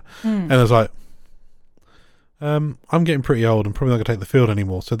character. And I was like, I'm getting pretty old and probably not going to take the field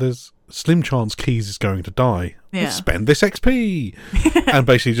anymore, so there's slim chance Keys is going to die. Yeah. Let's spend this XP. And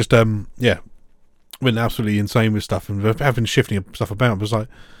basically just, went absolutely insane with stuff, and I've been shifting stuff about, but it's like,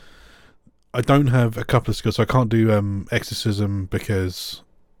 I don't have a couple of skills, so I can't do exorcism because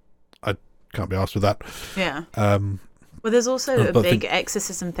I can't be asked with that. Yeah. Well, there's also a big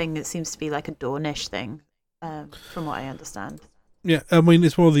exorcism thing that seems to be like a Dornish thing, from what I understand. Yeah, I mean,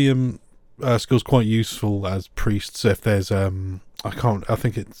 it's one of the skills quite useful as priests if there's I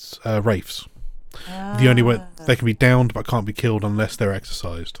think it's wraiths. The only way they can be downed but can't be killed unless they're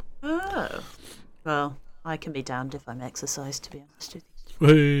exorcised. Oh, well, I can be downed if I'm exorcised, to be honest with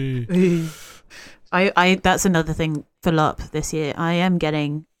you. I that's another thing for LARP this year. I am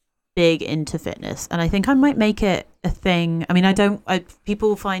getting big into fitness, and I think I might make it a thing. I mean,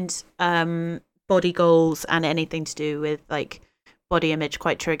 people find body goals and anything to do with like body image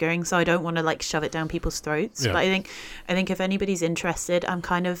quite triggering, so I don't want to like shove it down people's throats. But I think if anybody's interested,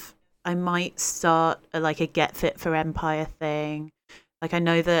 I might start a get fit for Empire thing. Like I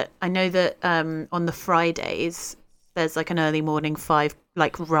know that on the Fridays there's like an early morning 5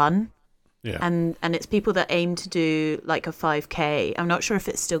 run. Yeah. And it's people that aim to do like a 5K. I'm not sure if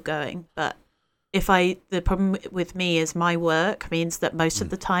it's still going, but the problem with me is my work means that most of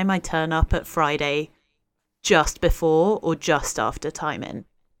the time I turn up at Friday just before or just after time in.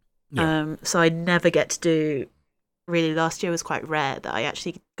 Yeah. So I never get to do, really last year was quite rare that I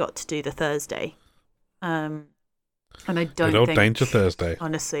actually got to do the Thursday. And I don't think... Danger Thursday.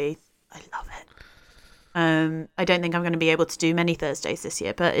 Honestly, I love it. I don't think I'm going to be able to do many Thursdays this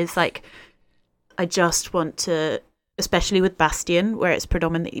year, but it's like, I just want to, especially with Bastion, where it's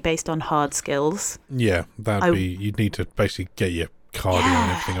predominantly based on hard skills. Yeah, you'd need to basically get your cardio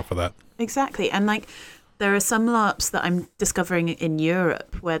and everything up for that. Exactly. And like, there are some LARPs that I'm discovering in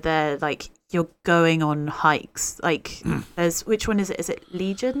Europe where they're like, you're going on hikes. Like, which one is it? Is it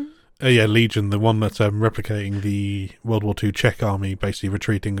Legion? Yeah, Legion, the one that's replicating the World War II Czech army, basically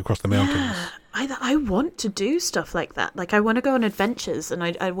retreating across the mountains. Yeah, I want to do stuff like that. Like, I want to go on adventures, and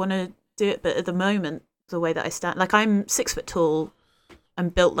I want to do it, but at the moment, the way that I stand, like, I'm 6 foot tall, I'm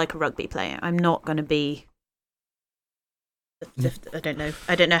built like a rugby player. I'm not going to be, I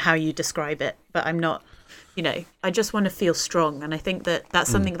don't know how you describe it, but I'm not, I just want to feel strong, and I think that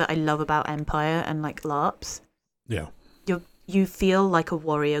that's something that I love about Empire and like LARPs. Yeah. You feel like a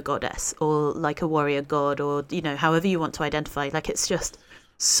warrior goddess or like a warrior god, or however you want to identify. Like, it's just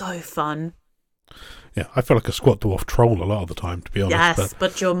so fun. Yeah, I feel like a squat dwarf troll a lot of the time, to be honest. Yes,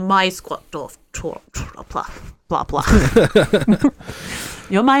 but you're my squat dwarf troll, blah blah.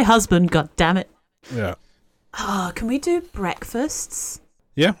 You're my husband, god damn it. Yeah. Oh, can we do breakfasts?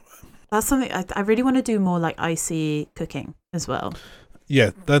 Yeah. That's something I really want to do, more like icy cooking as well.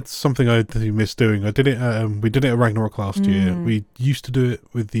 Yeah, that's something I miss doing. I did it. We did it at Ragnarok last year. We used to do it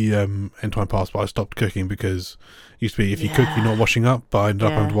with the End Time Pass, but I stopped cooking because it used to be if you cook, you're not washing up. But I ended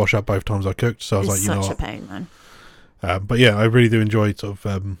up having to wash up both times I cooked. So I was like, such a pain, man. But yeah, I really do enjoy sort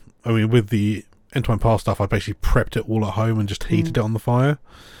of. With the End Time Pass stuff, I basically prepped it all at home and just heated it on the fire.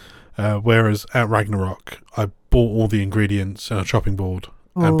 Whereas at Ragnarok, I bought all the ingredients and a chopping board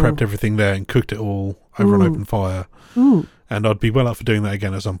and prepped everything there and cooked it all over an open fire. Ooh. And I'd be well up for doing that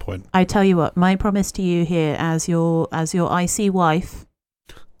again at some point. I tell you what, my promise to you here as your icy wife,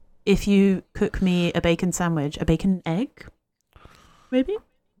 if you cook me a bacon sandwich, a bacon egg, maybe?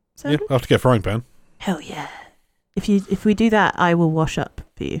 Yeah, I'll have to get a frying pan. Hell yeah. If we do that, I will wash up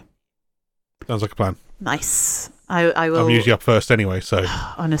for you. Sounds like a plan. Nice. I will. I'm usually up first anyway, so.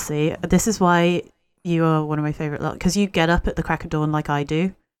 Honestly, this is why you are one of my favourite lot, because you get up at the crack of dawn like I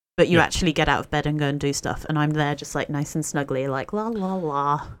do, but you actually get out of bed and go and do stuff. And I'm there just like nice and snuggly, like la la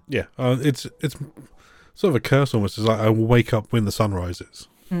la. Yeah, it's sort of a curse almost. It's like I will wake up when the sun rises.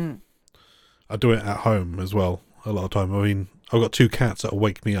 I do it at home as well a lot of time. I mean, I've got 2 cats that will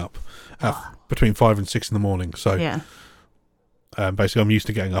wake me up between 5 and 6 in the morning. So basically, I'm used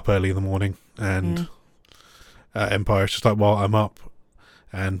to getting up early in the morning, and Empire is just like, well, I'm up,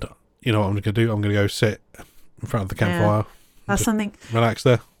 and you know what I'm going to do? I'm going to go sit in front of the campfire. That's something. Relax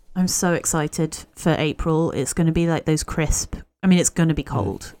there. I'm so excited for April. It's going to be like those crisp. I mean, it's going to be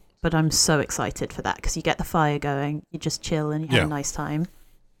cold, but I'm so excited for that because you get the fire going, you just chill, and you have a nice time.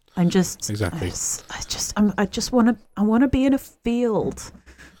 I'm just exactly. I just want to be in a field,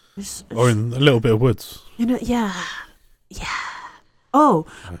 or in a little bit of woods. You know, yeah.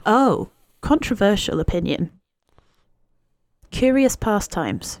 Oh, controversial opinion. Curious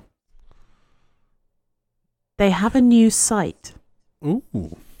Pastimes. They have a new site. Ooh.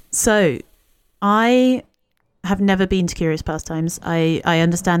 So, I have never been to Curious Pastimes. I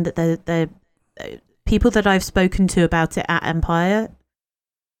understand that the people that I've spoken to about it at Empire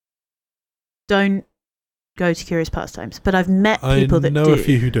don't go to Curious Pastimes, but I've met people that do. I know a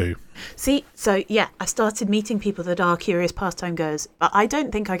few who do. See, so yeah, I started meeting people that are Curious Pastime goers, but I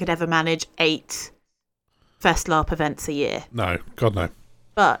don't think I could ever manage 8 Fest LARP events a year. No, God no.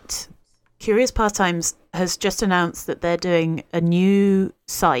 But Curious Pastimes has just announced that they're doing a new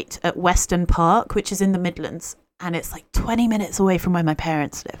site at Weston Park, which is in the Midlands, and it's like 20 minutes away from where my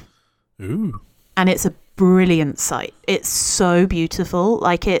parents live. Ooh. And it's a brilliant site. It's so beautiful.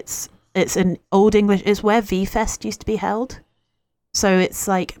 Like it's an old English, it's where V-Fest used to be held. So it's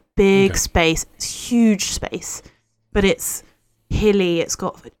like big space, it's huge space, but it's hilly, it's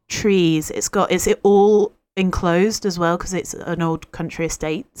got trees, it's all enclosed as well because it's an old country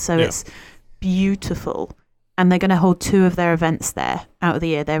estate. So it's beautiful. And they're going to hold 2 of their events there out of the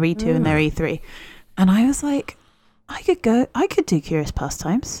year, their E2 and their E3. And I was like, I could do Curious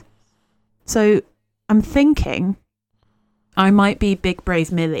Pastimes. So I'm thinking I might be Big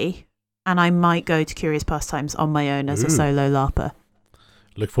Brave Millie and I might go to Curious Pastimes on my own as a solo LARPer.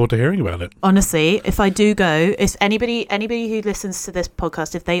 Look forward to hearing about it. Honestly, if I do go, if anybody who listens to this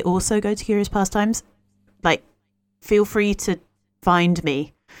podcast, if they also go to Curious Pastimes, like, feel free to find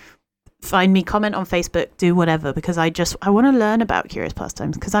me, comment on Facebook, do whatever, because I want to learn about Curious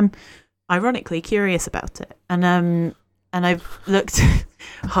Pastimes because I'm ironically curious about it, and I've looked,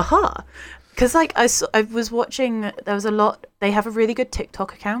 because like I was watching. There was a lot. They have a really good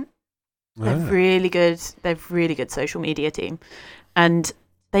TikTok account. They've really good social media team, and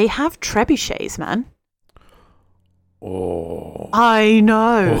they have trebuchets, man. Oh, I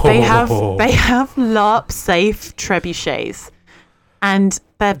know. They have LARP safe trebuchets, and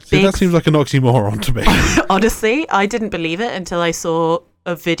they're big. That seems like an oxymoron to me. Honestly, I didn't believe it until I saw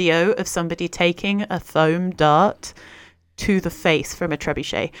a video of somebody taking a foam dart to the face from a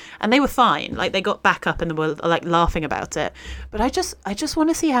trebuchet, and they were fine. Like, they got back up and they were like laughing about it. But I just want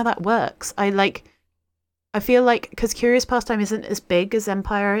to see how that works. I feel like, because Curious Pastime isn't as big as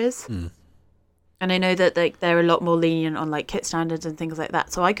Empire is, and I know that they're a lot more lenient on like kit standards and things like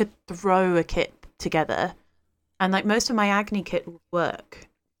that. So I could throw a kit together, and like most of my Agni kit would work.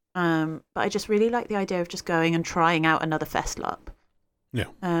 But I just really like the idea of just going and trying out another Fest LARP. Yeah.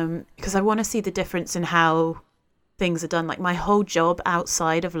 Because I want to see the difference in how things are done. Like, my whole job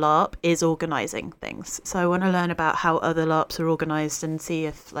outside of LARP is organising things. So I want to learn about how other LARPs are organised and see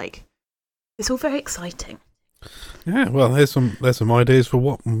if, like, it's all very exciting. Yeah, well, there's some ideas for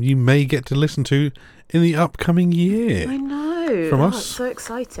what you may get to listen to in the upcoming year. I know. From us. It's so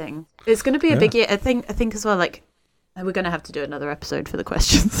exciting. It's going to be a big year. I think as well, like, we're going to have to do another episode for the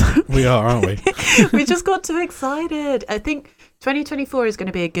questions. We are, aren't we? We just got too excited. I think 2024 is going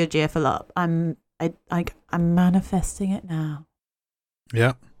to be a good year for LARP. I'm manifesting it now.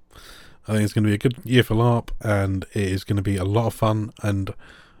 Yeah. I think it's going to be a good year for LARP, and it is going to be a lot of fun. And,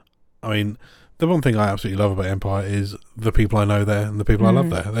 I mean, the one thing I absolutely love about Empire is the people I know there and the people I love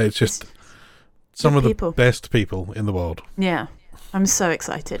there. It's just some of the best people in the world. Yeah. I'm so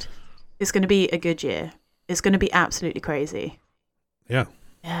excited. It's going to be a good year. It's going to be absolutely crazy. Yeah.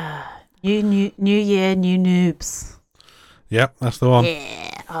 Yeah. New year, new noobs. Yep, that's the one.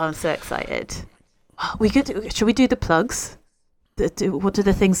 Yeah. Oh, I'm so excited. Should we do the plugs? What are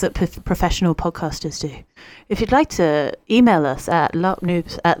the things that professional podcasters do? If you'd like to email us at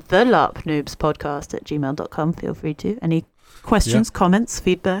thelarpnoobspodcast@gmail.com, feel free to. Any questions, comments,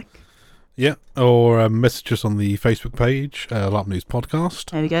 feedback? Yeah, or message us on the Facebook page, LARP Noobs Podcast.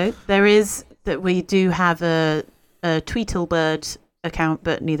 There we go. We do have a Tweetlebird account,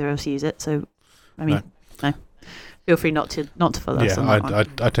 but neither of us use it, so I mean, no. feel free not to follow us on that one.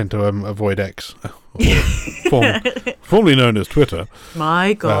 I tend to avoid X, formerly known as Twitter.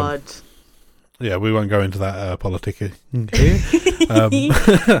 My God. Yeah, we won't go into that politicking here.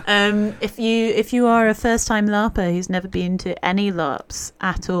 If you are a first-time LARPer who's never been to any LARPs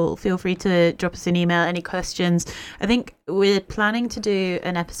at all, feel free to drop us an email, any questions. I think we're planning to do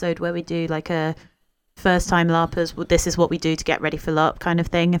an episode where we do like a first-time LARPers, well, this is what we do to get ready for LARP kind of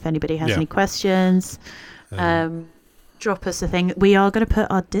thing, if anybody has any questions. Drop us a thing. We are going to put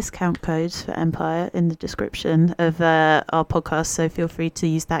our discount codes for Empire in the description of our podcast, so feel free to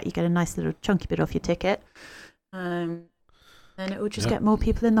use that. You get a nice little chunky bit off your ticket. And it will just get more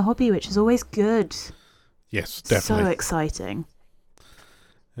people in the hobby, which is always good. Yes, definitely. So exciting.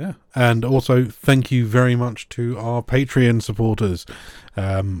 Yeah, and also thank you very much to our Patreon supporters.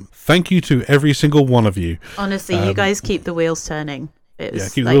 Thank you to every single one of you. Honestly, you guys keep the wheels turning.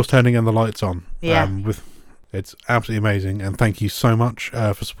 Keep the wheels turning and the lights on. Yeah. It's absolutely amazing, and thank you so much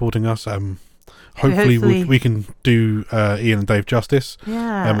for supporting us. Hopefully we can do Ian and Dave justice.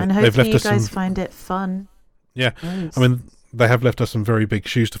 Yeah, and hopefully you guys find it fun. Yeah, nice. I mean, they have left us some very big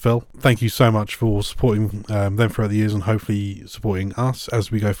shoes to fill. Thank you so much for supporting them throughout the years, and hopefully supporting us as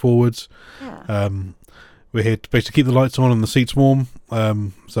we go forwards. Yeah. We're here to basically keep the lights on and the seats warm.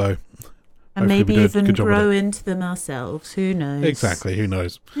 And maybe even grow into them ourselves. Who knows? Exactly. Who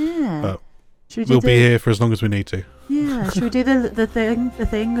knows? Yeah. But we'll be here for as long as we need to. Yeah. Should we do the thing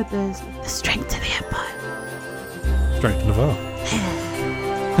with the strength to the Empire? Strength to Navarre.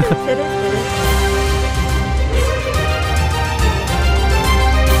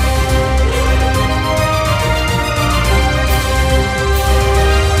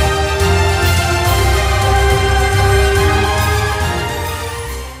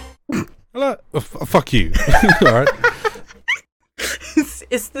 Hello. Fuck you. All right.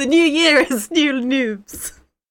 It's the new year. It's new Noobs.